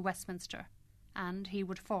also to Westminster, and he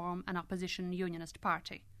would form an opposition unionist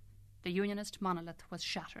party. The unionist monolith was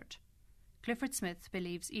shattered. Clifford Smith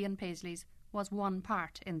believes Ian Paisley's was one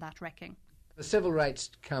part in that wrecking. The civil rights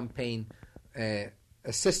campaign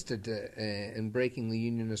assisted in breaking the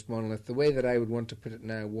unionist monolith. The way that I would want to put it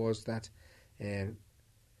now was that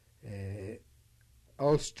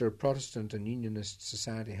Ulster Protestant and Unionist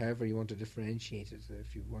society, however you want to differentiate it,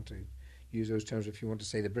 if you want to use those terms, if you want to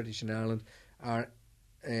say the British in Ireland, are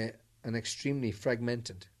an extremely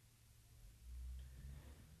fragmented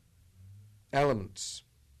elements,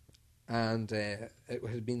 and it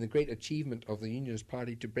has been the great achievement of the Unionist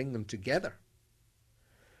Party to bring them together.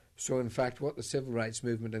 So in fact what the civil rights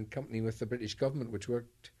movement, in company with the British government, which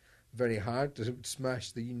worked very hard to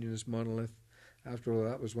smash the Unionist monolith, after all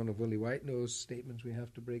that was one of Willie Whitenose statements, we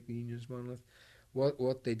have to break the Unionist monolith,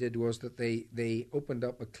 what they did was that they opened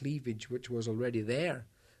up a cleavage which was already there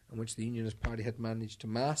and which the Unionist Party had managed to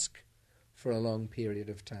mask for a long period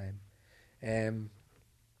of time.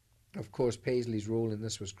 Of course, Paisley's role in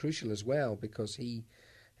this was crucial as well, because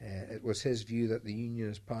it was his view that the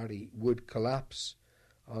Unionist Party would collapse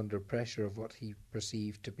under pressure of what he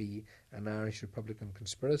perceived to be an Irish Republican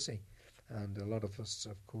conspiracy. And a lot of us,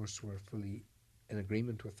 of course, were fully in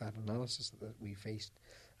agreement with that analysis, that we faced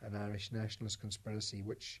an Irish nationalist conspiracy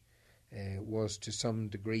which was to some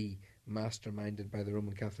degree masterminded by the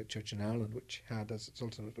Roman Catholic Church in Ireland, which had as its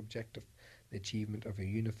ultimate objective the achievement of a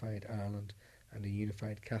unified Ireland and a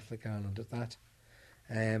unified Catholic Ireland at that.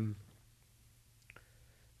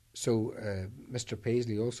 So Mr.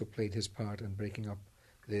 Paisley also played his part in breaking up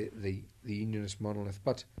the Unionist monolith.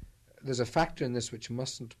 But there's a factor in this which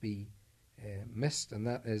mustn't be missed, and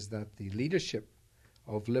that is that the leadership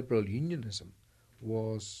of liberal unionism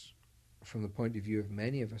was, from the point of view of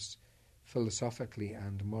many of us, philosophically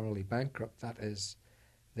and morally bankrupt. That is,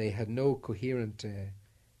 they had no coherent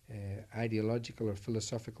ideological or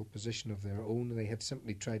philosophical position of their own. They had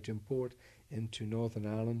simply tried to import into Northern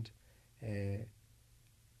Ireland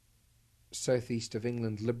southeast of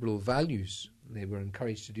England liberal values. They were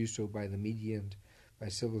encouraged to do so by the media and by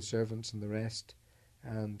civil servants and the rest,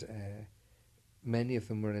 and many of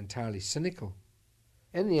them were entirely cynical.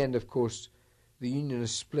 In the end, of course, the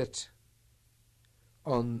Unionists split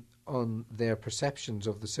on their perceptions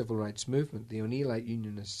of the civil rights movement. The O'Neillite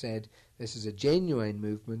Unionists said this is a genuine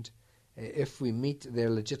movement. If we meet their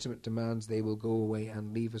legitimate demands, they will go away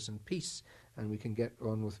and leave us in peace, and we can get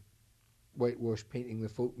on with whitewash painting the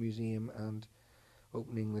Folk Museum and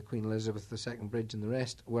opening the Queen Elizabeth II Bridge and the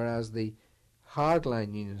rest. Whereas the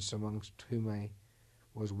hardline Unionists, amongst whom I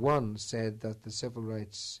was one, said that the civil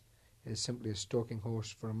rights is simply a stalking horse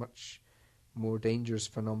for a much more dangerous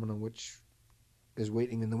phenomenon which is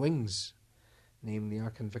waiting in the wings, namely our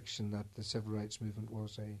conviction that the civil rights movement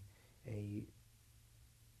was a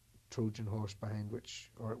Trojan horse behind which,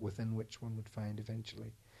 or within which, one would find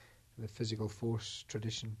eventually the physical force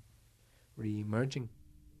tradition re-emerging.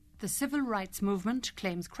 The civil rights movement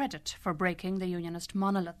claims credit for breaking the Unionist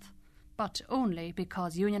monolith, but only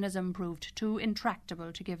because unionism proved too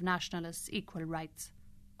intractable to give nationalists equal rights.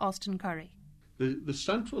 Austin Curry. The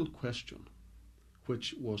central question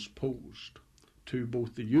which was posed to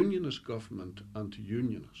both the Unionist government and to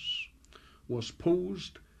Unionists was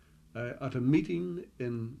posed at a meeting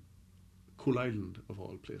in Cool Island, of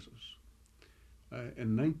all places,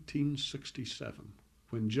 in 1967,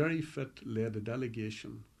 when Jerry Fitt led a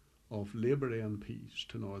delegation of Labour MPs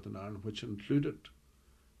to Northern Ireland, which included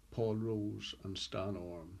Paul Rose and Stan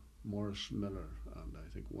Orme, Maurice Miller, and I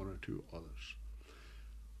think one or two others.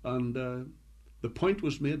 And the point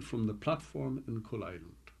was made from the platform in Coal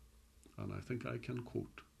Island, and I think I can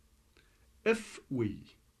quote, "If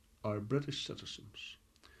we are British citizens,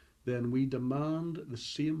 then we demand the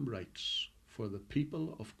same rights for the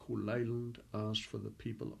people of Coal Island as for the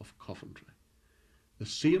people of Coventry, the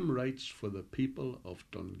same rights for the people of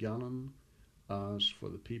Dungannon as for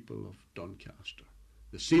the people of Doncaster,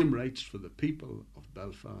 the same rights for the people of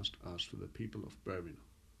Belfast as for the people of Birmingham."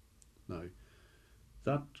 Now,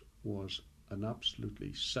 that was an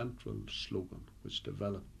absolutely central slogan which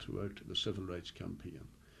developed throughout the civil rights campaign,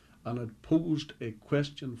 and it posed a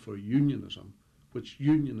question for unionism which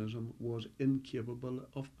unionism was incapable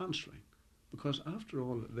of answering, because after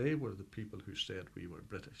all they were the people who said we were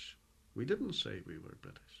British. We didn't say we were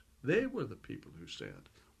British. They were the people who said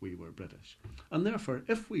we were British. And therefore,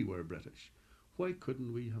 if we were British, why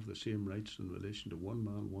couldn't we have the same rights in relation to one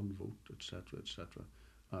man, one vote, etc.,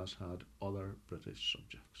 as had other British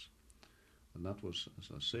subjects? And that was,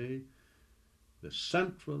 as I say, the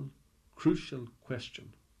central, crucial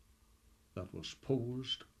question that was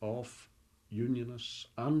posed of unionists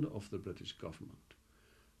and of the British government.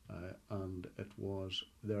 And it was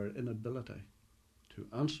their inability to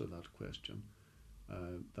answer that question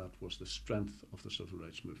that was the strength of the civil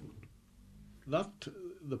rights movement.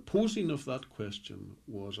 The posing of that question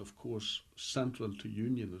was, of course, central to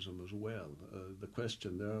unionism as well. The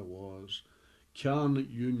question there was, can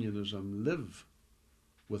unionism live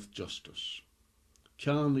with justice?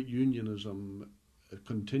 Can unionism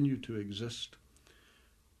continue to exist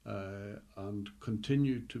and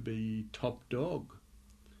continue to be top dog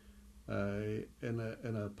in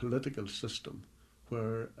a political system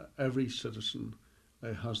where every citizen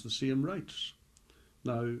has the same rights?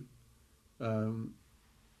 Now,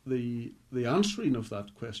 the answering of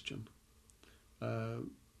that question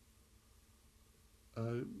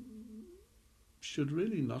should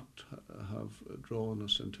really not have drawn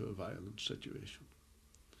us into a violent situation.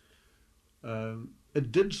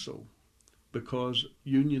 It did so because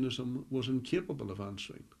unionism was incapable of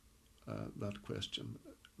answering that question,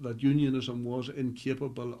 that unionism was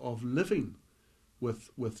incapable of living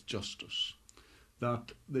with justice,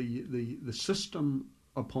 that the system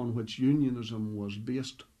upon which unionism was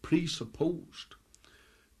based presupposed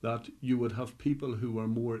that you would have people who were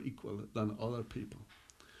more equal than other people,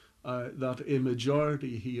 that a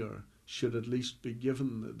majority here should at least be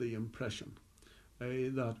given the impression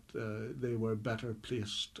that they were better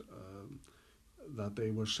placed, that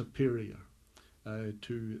they were superior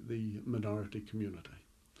to the minority community.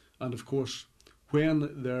 And of course,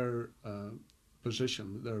 when their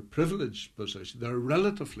position, their privileged position, their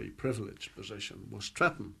relatively privileged position was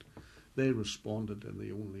threatened, they responded in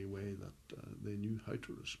the only way that they knew how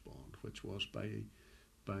to respond, which was by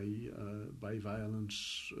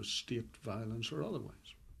violence, state violence or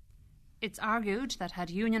otherwise. It's argued that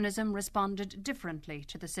had unionism responded differently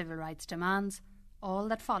to the civil rights demands, all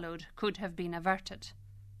that followed could have been averted.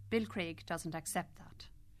 Bill Craig doesn't accept that.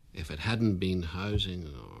 If it hadn't been housing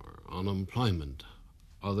or unemployment,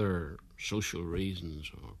 other social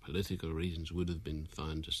reasons or political reasons would have been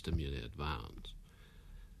found to stimulate violence.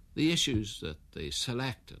 The issues that they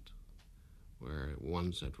selected were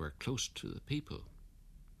ones that were close to the people,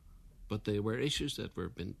 but they were issues that were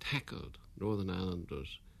being tackled. Northern Ireland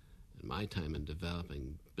was, in my time in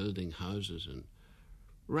developing, building houses in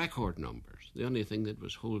record numbers. The only thing that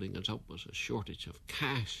was holding us up was a shortage of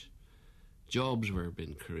cash. Jobs were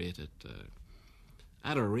being created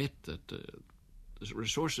at a rate that the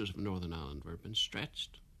resources of Northern Ireland were being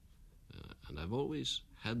stretched. And I've always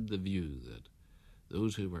had the view that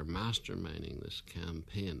those who were masterminding this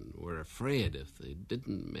campaign were afraid if they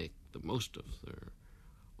didn't make the most of their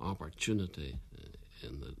opportunity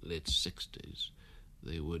in the late 60s,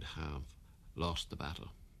 they would have lost the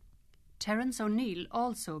battle. Terence O'Neill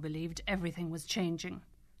also believed everything was changing.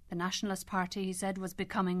 The Nationalist Party, he said, was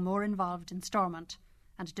becoming more involved in Stormont,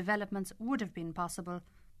 and developments would have been possible,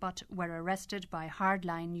 but were arrested by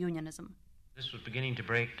hardline unionism. This was beginning to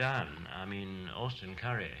break down. I mean, Austin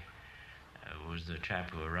Currie was the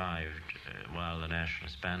chap who arrived while the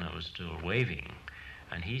Nationalist banner was still waving,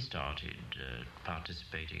 and he started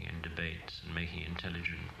participating in debates and making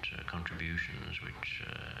intelligent contributions which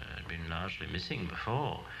had been largely missing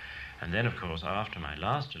before. And then, of course, after my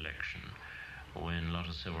last election, when a lot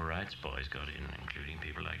of civil rights boys got in, including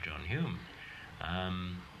people like John Hume,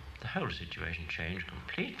 the whole situation changed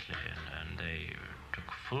completely, and they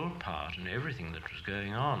took full part in everything that was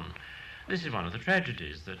going on. This is one of the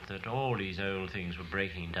tragedies, that all these old things were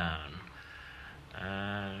breaking down.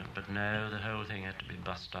 But no, the whole thing had to be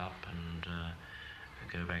bust up and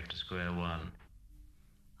go back to square one.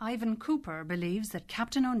 Ivan Cooper believes that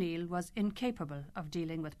Captain O'Neill was incapable of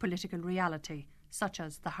dealing with political reality, such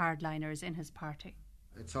as the hardliners in his party.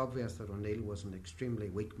 It's obvious that O'Neill was an extremely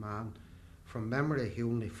weak man. From memory, he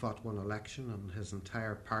only fought one election in his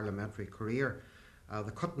entire parliamentary career. The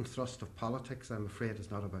cut and thrust of politics, I'm afraid, is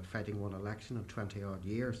not about fighting one election in 20-odd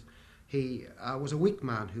years. He was a weak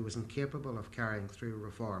man who was incapable of carrying through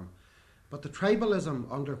reform. But the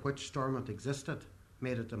tribalism under which Stormont existed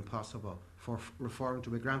made it impossible for reform to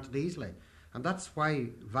be granted easily. And that's why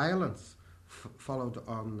violence followed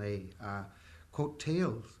on the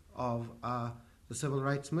coattails of the civil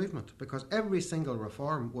rights movement, because every single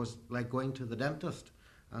reform was like going to the dentist,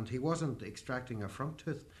 and he wasn't extracting a front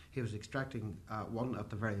tooth, he was extracting one at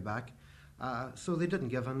the very back. So they didn't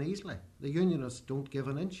give in easily. The Unionists don't give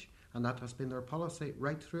an inch, and that has been their policy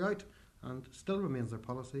right throughout, and still remains their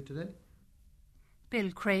policy today. Bill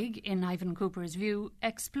Craig, in Ivan Cooper's view,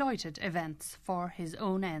 exploited events for his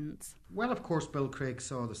own ends. Well, of course, Bill Craig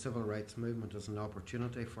saw the civil rights movement as an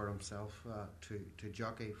opportunity for himself to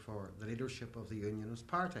jockey for the leadership of the Unionist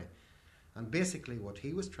Party. And basically what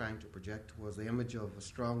he was trying to project was the image of a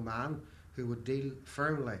strong man who would deal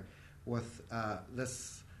firmly with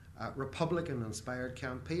this Republican-inspired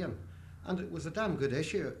campaign. And it was a damn good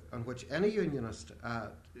issue on which any Unionist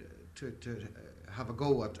to have a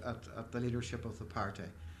go at the leadership of the party.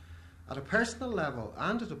 At a personal level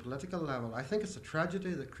and at a political level, I think it's a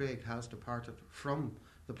tragedy that Craig has departed from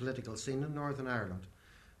the political scene in Northern Ireland,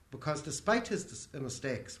 because despite his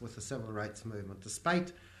mistakes with the civil rights movement,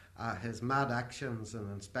 despite his mad actions in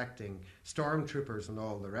inspecting stormtroopers and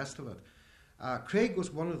all the rest of it, Craig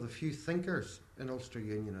was one of the few thinkers in Ulster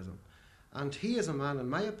Unionism. And he is a man, in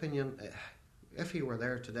my opinion, if he were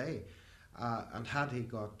there today, and had he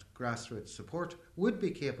got grassroots support, would be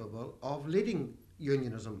capable of leading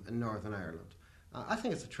unionism in Northern Ireland. I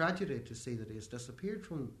think it's a tragedy to see that he has disappeared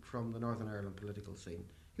from the Northern Ireland political scene.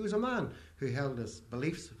 He was a man who held his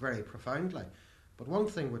beliefs very profoundly. But one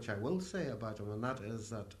thing which I will say about him, and that is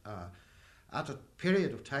that at a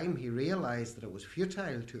period of time he realised that it was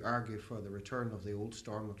futile to argue for the return of the old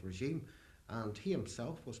Stormont regime, and he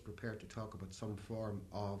himself was prepared to talk about some form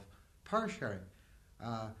of power sharing.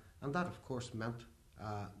 And that, of course, meant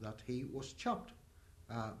that he was chopped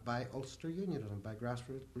by Ulster Unionism, by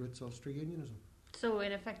grassroots Ulster Unionism. So,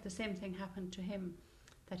 in effect, the same thing happened to him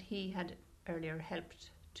that he had earlier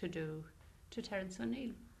helped to do to Terence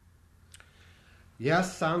O'Neill.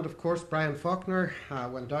 Yes, and of course Brian Faulkner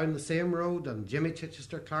went down the same road, and Jimmy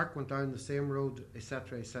Chichester Clark went down the same road,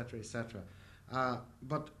 etc., etc., etc.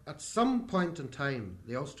 But at some point in time,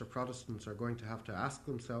 the Ulster Protestants are going to have to ask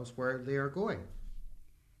themselves where they are going.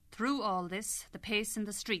 Through all this, the pace in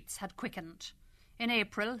the streets had quickened. In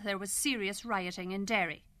April, there was serious rioting in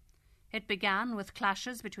Derry. It began with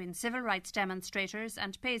clashes between civil rights demonstrators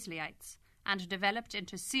and Paisleyites, and developed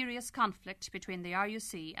into serious conflict between the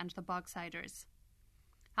RUC and the Bogsiders.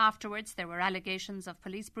 Afterwards, there were allegations of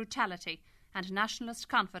police brutality, and nationalist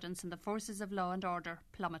confidence in the forces of law and order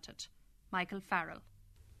plummeted. Michael Farrell.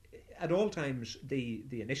 At all times, the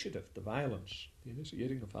initiative, the violence, the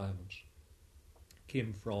initiating of violence,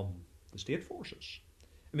 came from the state forces.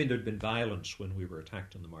 I mean, there'd been violence when we were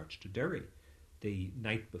attacked on the march to Derry. The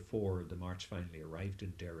night before the march finally arrived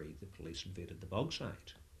in Derry, the police invaded the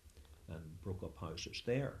Bogside and broke up houses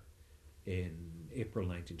there. In April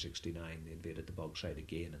 1969, they invaded the Bogside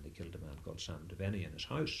again and they killed a man called Sam Devaney in his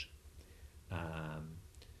house.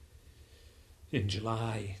 In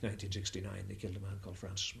July 1969, they killed a man called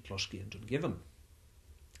Francis McCluskey in Dungiven.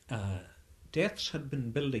 Deaths had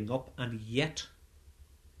been building up, and yet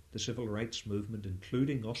the civil rights movement,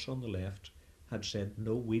 including us on the left, had said,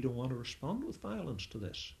 no, we don't want to respond with violence to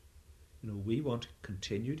this. We want to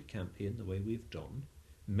continue to campaign the way we've done,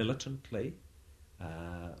 militantly,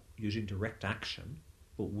 using direct action,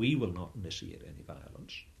 but we will not initiate any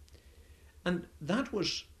violence. And that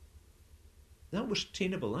was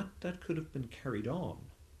tenable. That could have been carried on.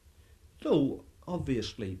 Though,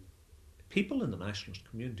 obviously, people in the nationalist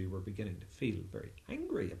community were beginning to feel very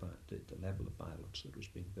angry about the level of violence that was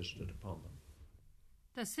being visited upon them.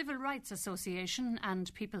 The Civil Rights Association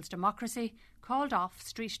and People's Democracy called off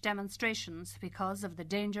street demonstrations because of the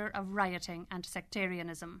danger of rioting and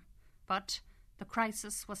sectarianism. But the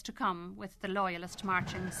crisis was to come with the Loyalist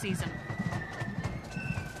marching season.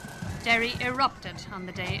 Derry erupted on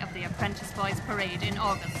the day of the Apprentice Boys Parade in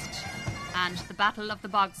August, and the Battle of the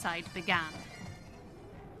Bogside began.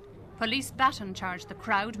 Police baton charged the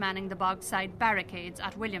crowd manning the Bogside barricades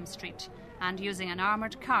at William Street, and using an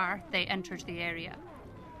armoured car, they entered the area.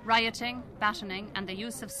 Rioting, batoning, and the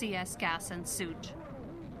use of CS gas ensued.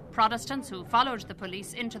 Protestants who followed the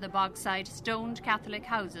police into the bogside stoned Catholic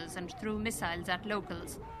houses and threw missiles at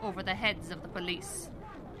locals over the heads of the police.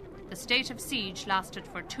 The state of siege lasted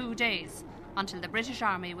for 2 days until the British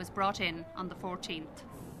Army was brought in on the 14th.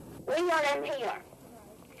 We are in here.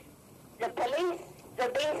 The police,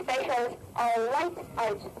 the B specials are right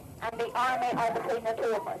out, and the army are between the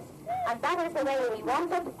two of us. And that is the way we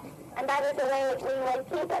want it, and that is the way we will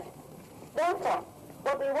keep it. Therefore,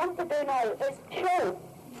 what we want to do now is show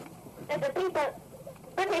that the people,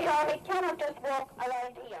 British Army cannot just walk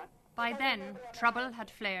around here. By then, trouble had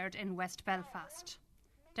flared in West Belfast.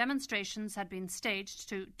 Demonstrations had been staged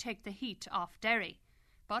to take the heat off Derry,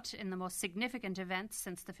 but in the most significant events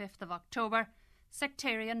since the 5th of October,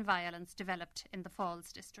 sectarian violence developed in the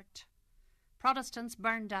Falls district. Protestants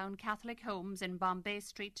burned down Catholic homes in Bombay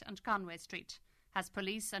Street and Conway Street as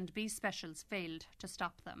police and B specials failed to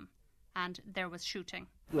stop them. And there was shooting.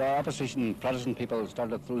 The opposition Protestant people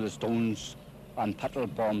started through the stones and petrol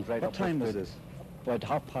bombs right up. What time was this? About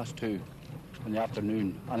 2:30 in the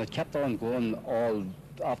afternoon. And it kept on going all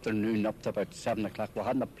afternoon up to about 7 o'clock. We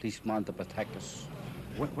hadn't a policeman to protect us.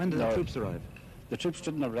 When did the troops arrive? The troops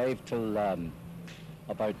didn't arrive till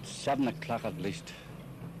about 7 o'clock at least.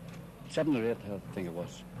 7 or 8, I think it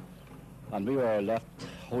was. And we were left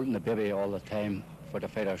holding the baby all the time for to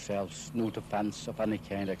fight ourselves. No defence of any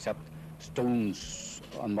kind except stones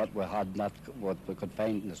and what we had, not what we could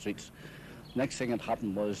find in the streets. Next thing that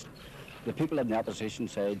happened was the people on the opposition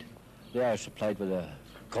side, they are supplied with the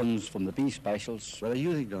guns from the B specials. Were they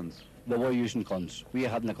using guns? They were using guns. We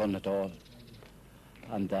hadn't a gun at all.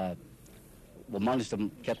 And we managed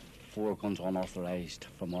to get 4 guns unauthorised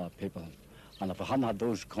from our people. And if we hadn't had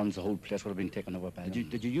those guns, the whole place would have been taken over by them.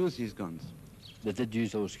 Did you use these guns? They did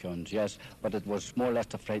use those guns, yes, but it was more or less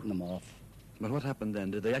to frighten them off. But what happened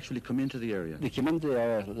then? Did they actually come into the area? They came into the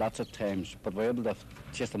area lots of times, but we were able to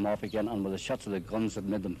chase them off again, and with the shots of the guns, it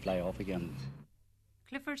made them fly off again.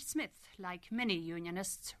 Clifford Smith, like many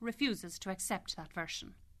unionists, refuses to accept that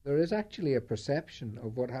version. There is actually a perception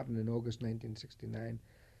of what happened in August 1969,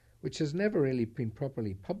 which has never really been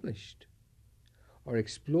properly published or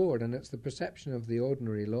explored, and it's the perception of the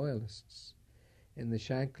ordinary loyalists in the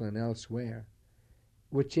Shankill and elsewhere,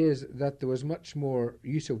 which is that there was much more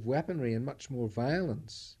use of weaponry and much more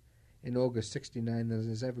violence in August 69 than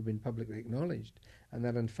has ever been publicly acknowledged, and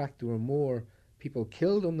that in fact there were more people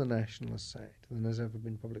killed on the nationalist side than has ever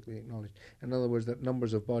been publicly acknowledged. In other words, that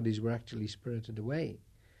numbers of bodies were actually spirited away,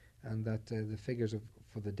 and that the figures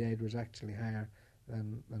for the dead was actually higher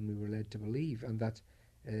than we were led to believe, and that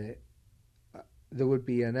there would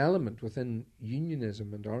be an element within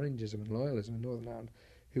unionism and Orangism and loyalism in Northern Ireland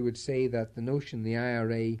who would say that the notion, the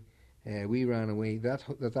IRA, we ran away, that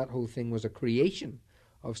whole thing was a creation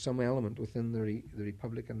of some element within the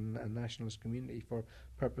Republican and nationalist community for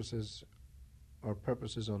purposes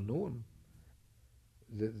unknown.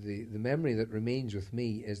 The memory that remains with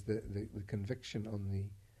me is the conviction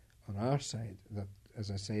on our side that,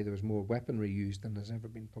 as I say, there was more weaponry used than has ever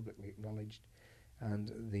been publicly acknowledged,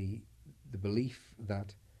 and the belief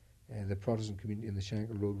that the Protestant community in the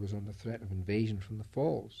Shankill Road was under threat of invasion from the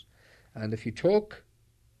Falls. And if you talk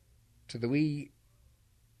to the wee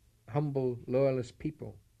humble loyalist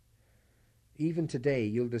people, even today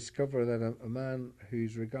you'll discover that a man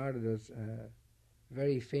who's regarded as a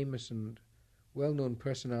very famous and well-known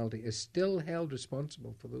personality is still held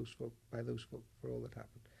responsible by those folk for all that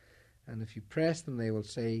happened. And if you press them, they will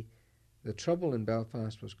say the trouble in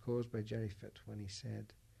Belfast was caused by Jerry Fitt when he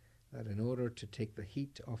said that in order to take the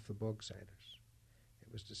heat off the Bogsiders,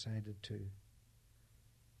 it was decided to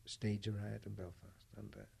stage a riot in Belfast.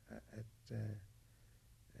 And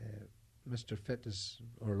Mr. Fitt,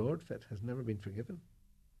 or Lord Fitt, has never been forgiven.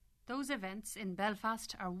 Those events in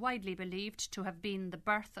Belfast are widely believed to have been the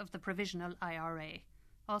birth of the Provisional IRA.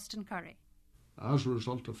 Austin Curry. As a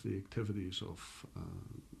result of the activities of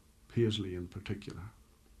Paisley in particular,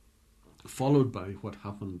 followed by what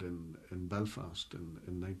happened in Belfast in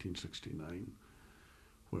 1969,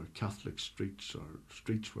 where Catholic streets or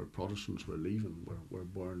streets where Protestants were leaving were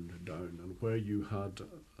burned down, and where you had,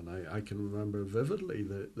 and I can remember vividly,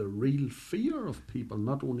 the real fear of people,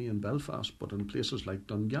 not only in Belfast but in places like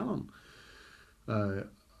Dungannon.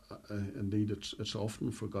 Indeed, it's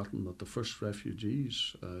often forgotten that the first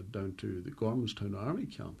refugees down to the Gormanstown Army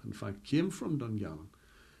camp, in fact, came from Dungannon.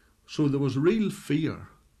 So there was real fear,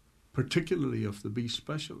 particularly of the B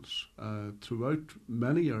specials, throughout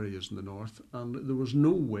many areas in the north, and there was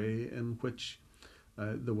no way in which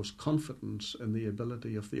there was confidence in the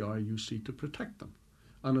ability of the RUC to protect them.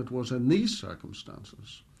 And it was in these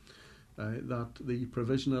circumstances that the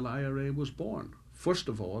Provisional IRA was born, first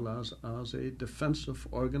of all as a defensive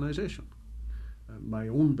organisation. My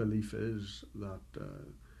own belief is that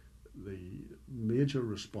the major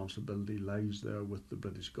responsibility lies there with the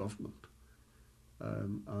British government.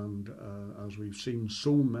 And as we've seen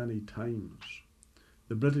so many times,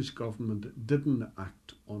 the British government didn't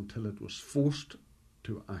act until it was forced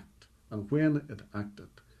to act. And when it acted,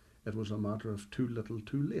 it was a matter of too little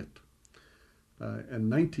too late. In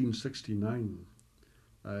 1969,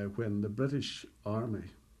 when the British Army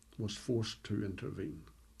was forced to intervene,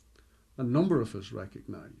 a number of us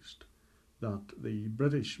recognised that the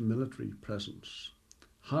British military presence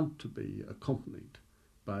had to be accompanied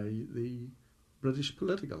by the British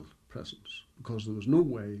political presence, because there was no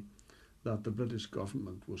way that the British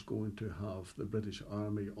government was going to have the British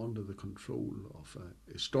Army under the control of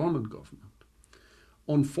a Stormont government.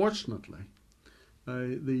 Unfortunately,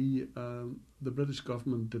 the British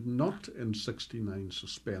government did not in '69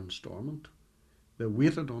 suspend Stormont. They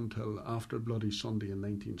waited until after Bloody Sunday in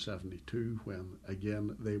 1972 when,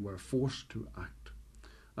 again, they were forced to act.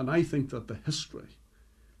 And I think that the history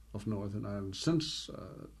of Northern Ireland since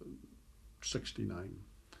 '69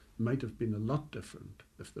 might have been a lot different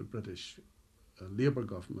if the British Labour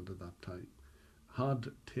government at that time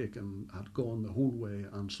had gone the whole way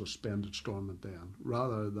and suspended Stormont then,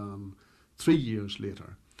 rather than 3 years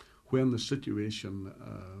later, when the situation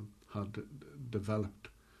had developed,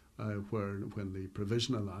 when the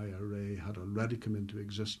Provisional IRA had already come into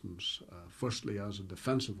existence, firstly as a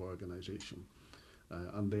defensive organisation,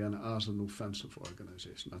 and then as an offensive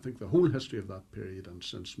organisation. I think the whole history of that period and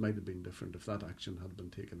since might have been different if that action had been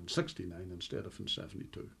taken in '69 instead of in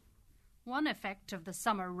 '72. One effect of the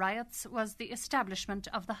summer riots was the establishment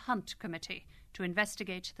of the Hunt Committee to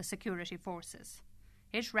investigate the security forces.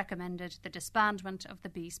 It recommended the disbandment of the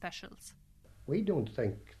B Specials. We don't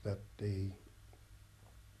think that the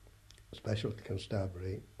Special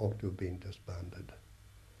Constabulary ought to have been disbanded.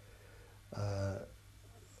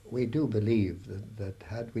 We do believe that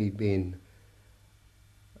had we been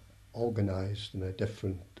organised in a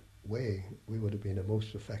different way, we would have been a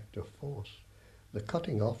most effective force. The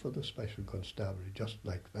cutting off of the Special Constabulary just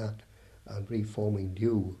like that and reforming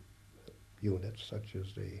new units such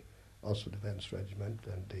as the Ulster Defence Regiment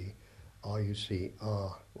and the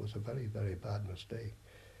RUCR was a very, very bad mistake.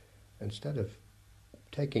 Instead of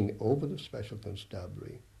taking over the Special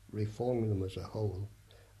Constabulary, reforming them as a whole,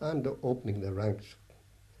 and opening the ranks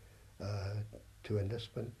to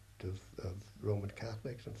enlistment of Roman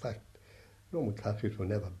Catholics. In fact, Roman Catholics were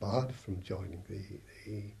never barred from joining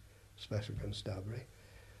the Special Constabulary.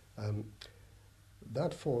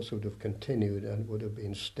 That force would have continued and would have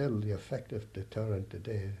been still the effective deterrent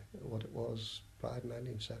today, what it was prior to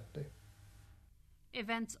 1970.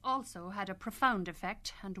 Events also had a profound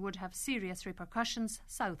effect and would have serious repercussions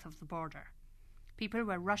south of the border. People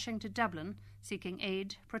were rushing to Dublin, seeking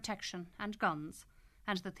aid, protection and guns,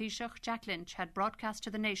 and the Taoiseach Jack Lynch had broadcast to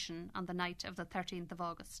the nation on the night of the 13th of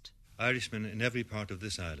August. Irishmen in every part of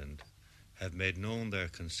this island have made known their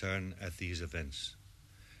concern at these events.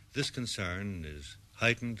 This concern is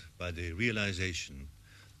heightened by the realisation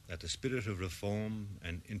that the spirit of reform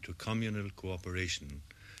and intercommunal cooperation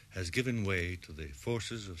has given way to the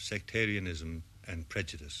forces of sectarianism and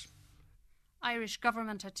prejudice. Irish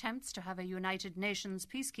government attempts to have a United Nations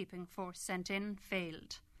peacekeeping force sent in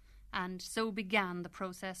failed, and so began the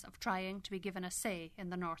process of trying to be given a say in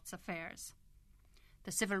the North's affairs.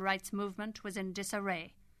 The civil rights movement was in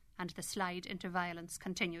disarray, and the slide into violence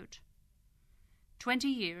continued. 20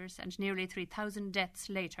 years and nearly 3,000 deaths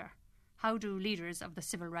later, how do leaders of the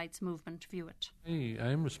civil rights movement view it?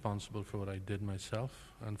 I am responsible for what I did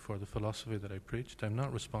myself and for the philosophy that I preached. I'm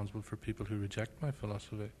not responsible for people who reject my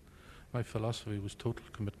philosophy. My philosophy was total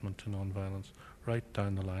commitment to non-violence, right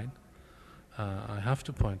down the line. I have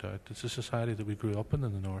to point out it's a society that we grew up in the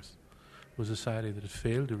North. It was a society that had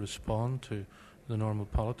failed to respond to the normal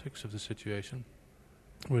politics of the situation,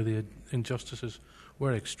 where the injustices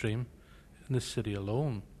were extreme. In this city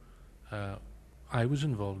alone, I was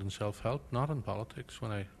involved in self-help, not in politics,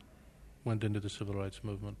 when I went into the civil rights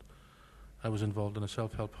movement. I was involved in a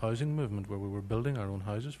self-help housing movement where we were building our own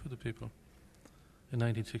houses for the people. In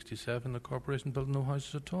 1967, the corporation built no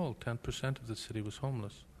houses at all. 10% of the city was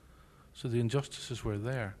homeless. So the injustices were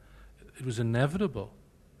there. It was inevitable,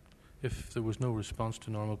 if there was no response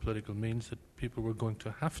to normal political means, that people were going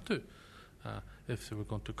to have to, if they were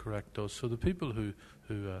going to correct those. So the people who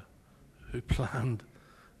planned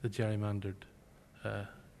the gerrymandered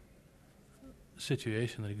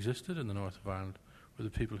situation that existed in the north of Ireland were the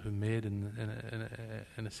people who made,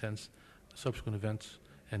 in a sense, subsequent events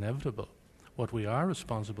inevitable. What we are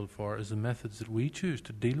responsible for is the methods that we choose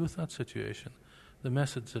to deal with that situation, The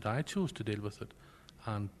methods that I chose to deal with it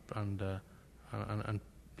and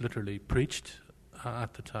literally preached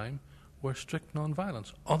at the time were strict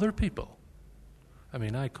non-violence. Other people, I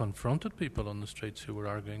mean, I confronted people on the streets who were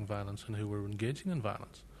arguing violence and who were engaging in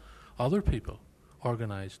violence. Other people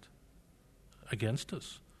organised against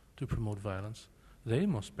us to promote violence. They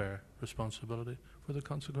must bear responsibility for the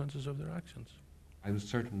consequences of their actions. I was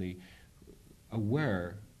certainly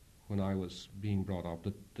aware when I was being brought up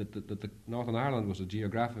that Northern Ireland was a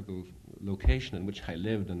geographical location in which I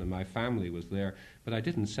lived and that my family was there, but I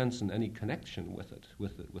didn't sense any connection with it,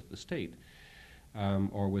 with the state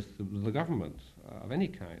or with the government of any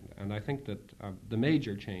kind. And I think that the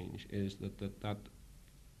major change is that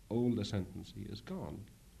old ascendancy is gone.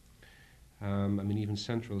 I mean, even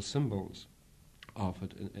central symbols of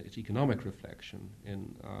it, its economic reflection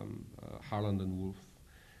in Harland and Wolff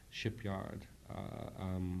shipyard,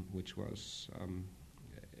 which was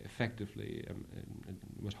effectively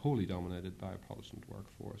was wholly dominated by a Protestant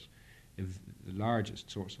workforce, the largest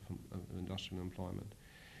source of industrial employment,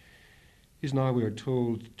 is now, we are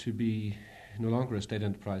told, to be no longer a state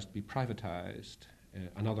enterprise, to be privatized,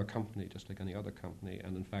 another company, just like any other company,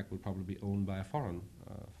 and in fact will probably be owned by a foreign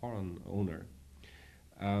owner.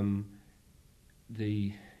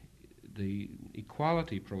 The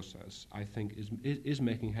equality process, I think, is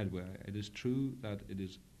making headway. It is true that the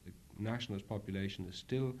nationalist population is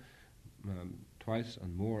still twice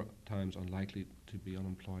and more times unlikely to be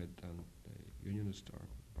unemployed than the unionist or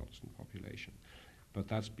Protestant population. But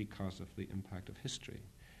that's because of the impact of history.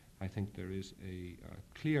 I think there is a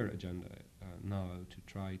clear agenda now to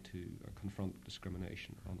try to confront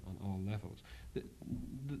discrimination on all levels.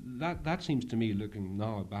 That seems to me, looking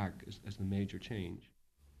now back, as the major change.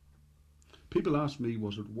 People ask me,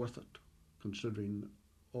 was it worth it, considering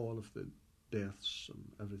all of the deaths and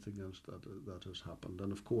everything else that has happened?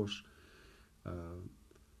 And of course,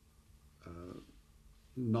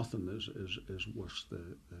 nothing is worse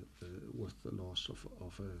worth the loss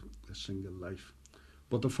of a single life.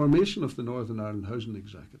 But the formation of the Northern Ireland Housing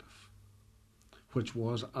Executive, which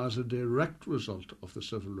was as a direct result of the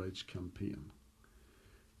Civil Rights Campaign,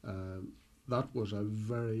 that was a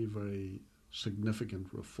very, very significant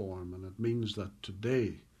reform, and it means that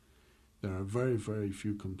today there are very, very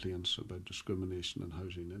few complaints about discrimination in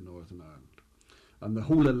housing in Northern Ireland. And the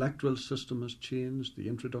whole electoral system has changed. The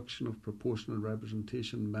introduction of proportional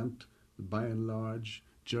representation meant that by and large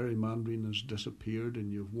gerrymandering has disappeared,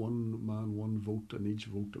 and you have one man, one vote, and each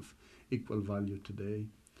vote of equal value today.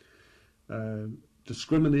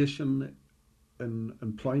 Discrimination in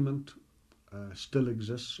employment still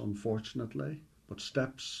exists, unfortunately, but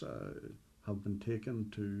steps have been taken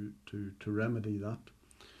to remedy that.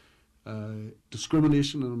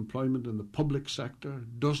 Discrimination in employment in the public sector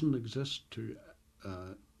doesn't exist to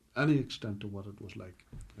any extent to what it was like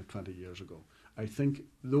 20 years ago. I think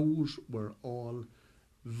those were all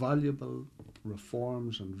valuable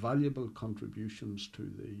reforms and valuable contributions to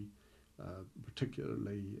the,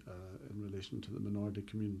 particularly in relation to the minority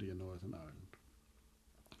community in Northern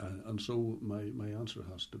Ireland. And so my answer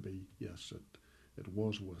has to be yes, it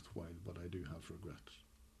was worthwhile, but I do have regrets.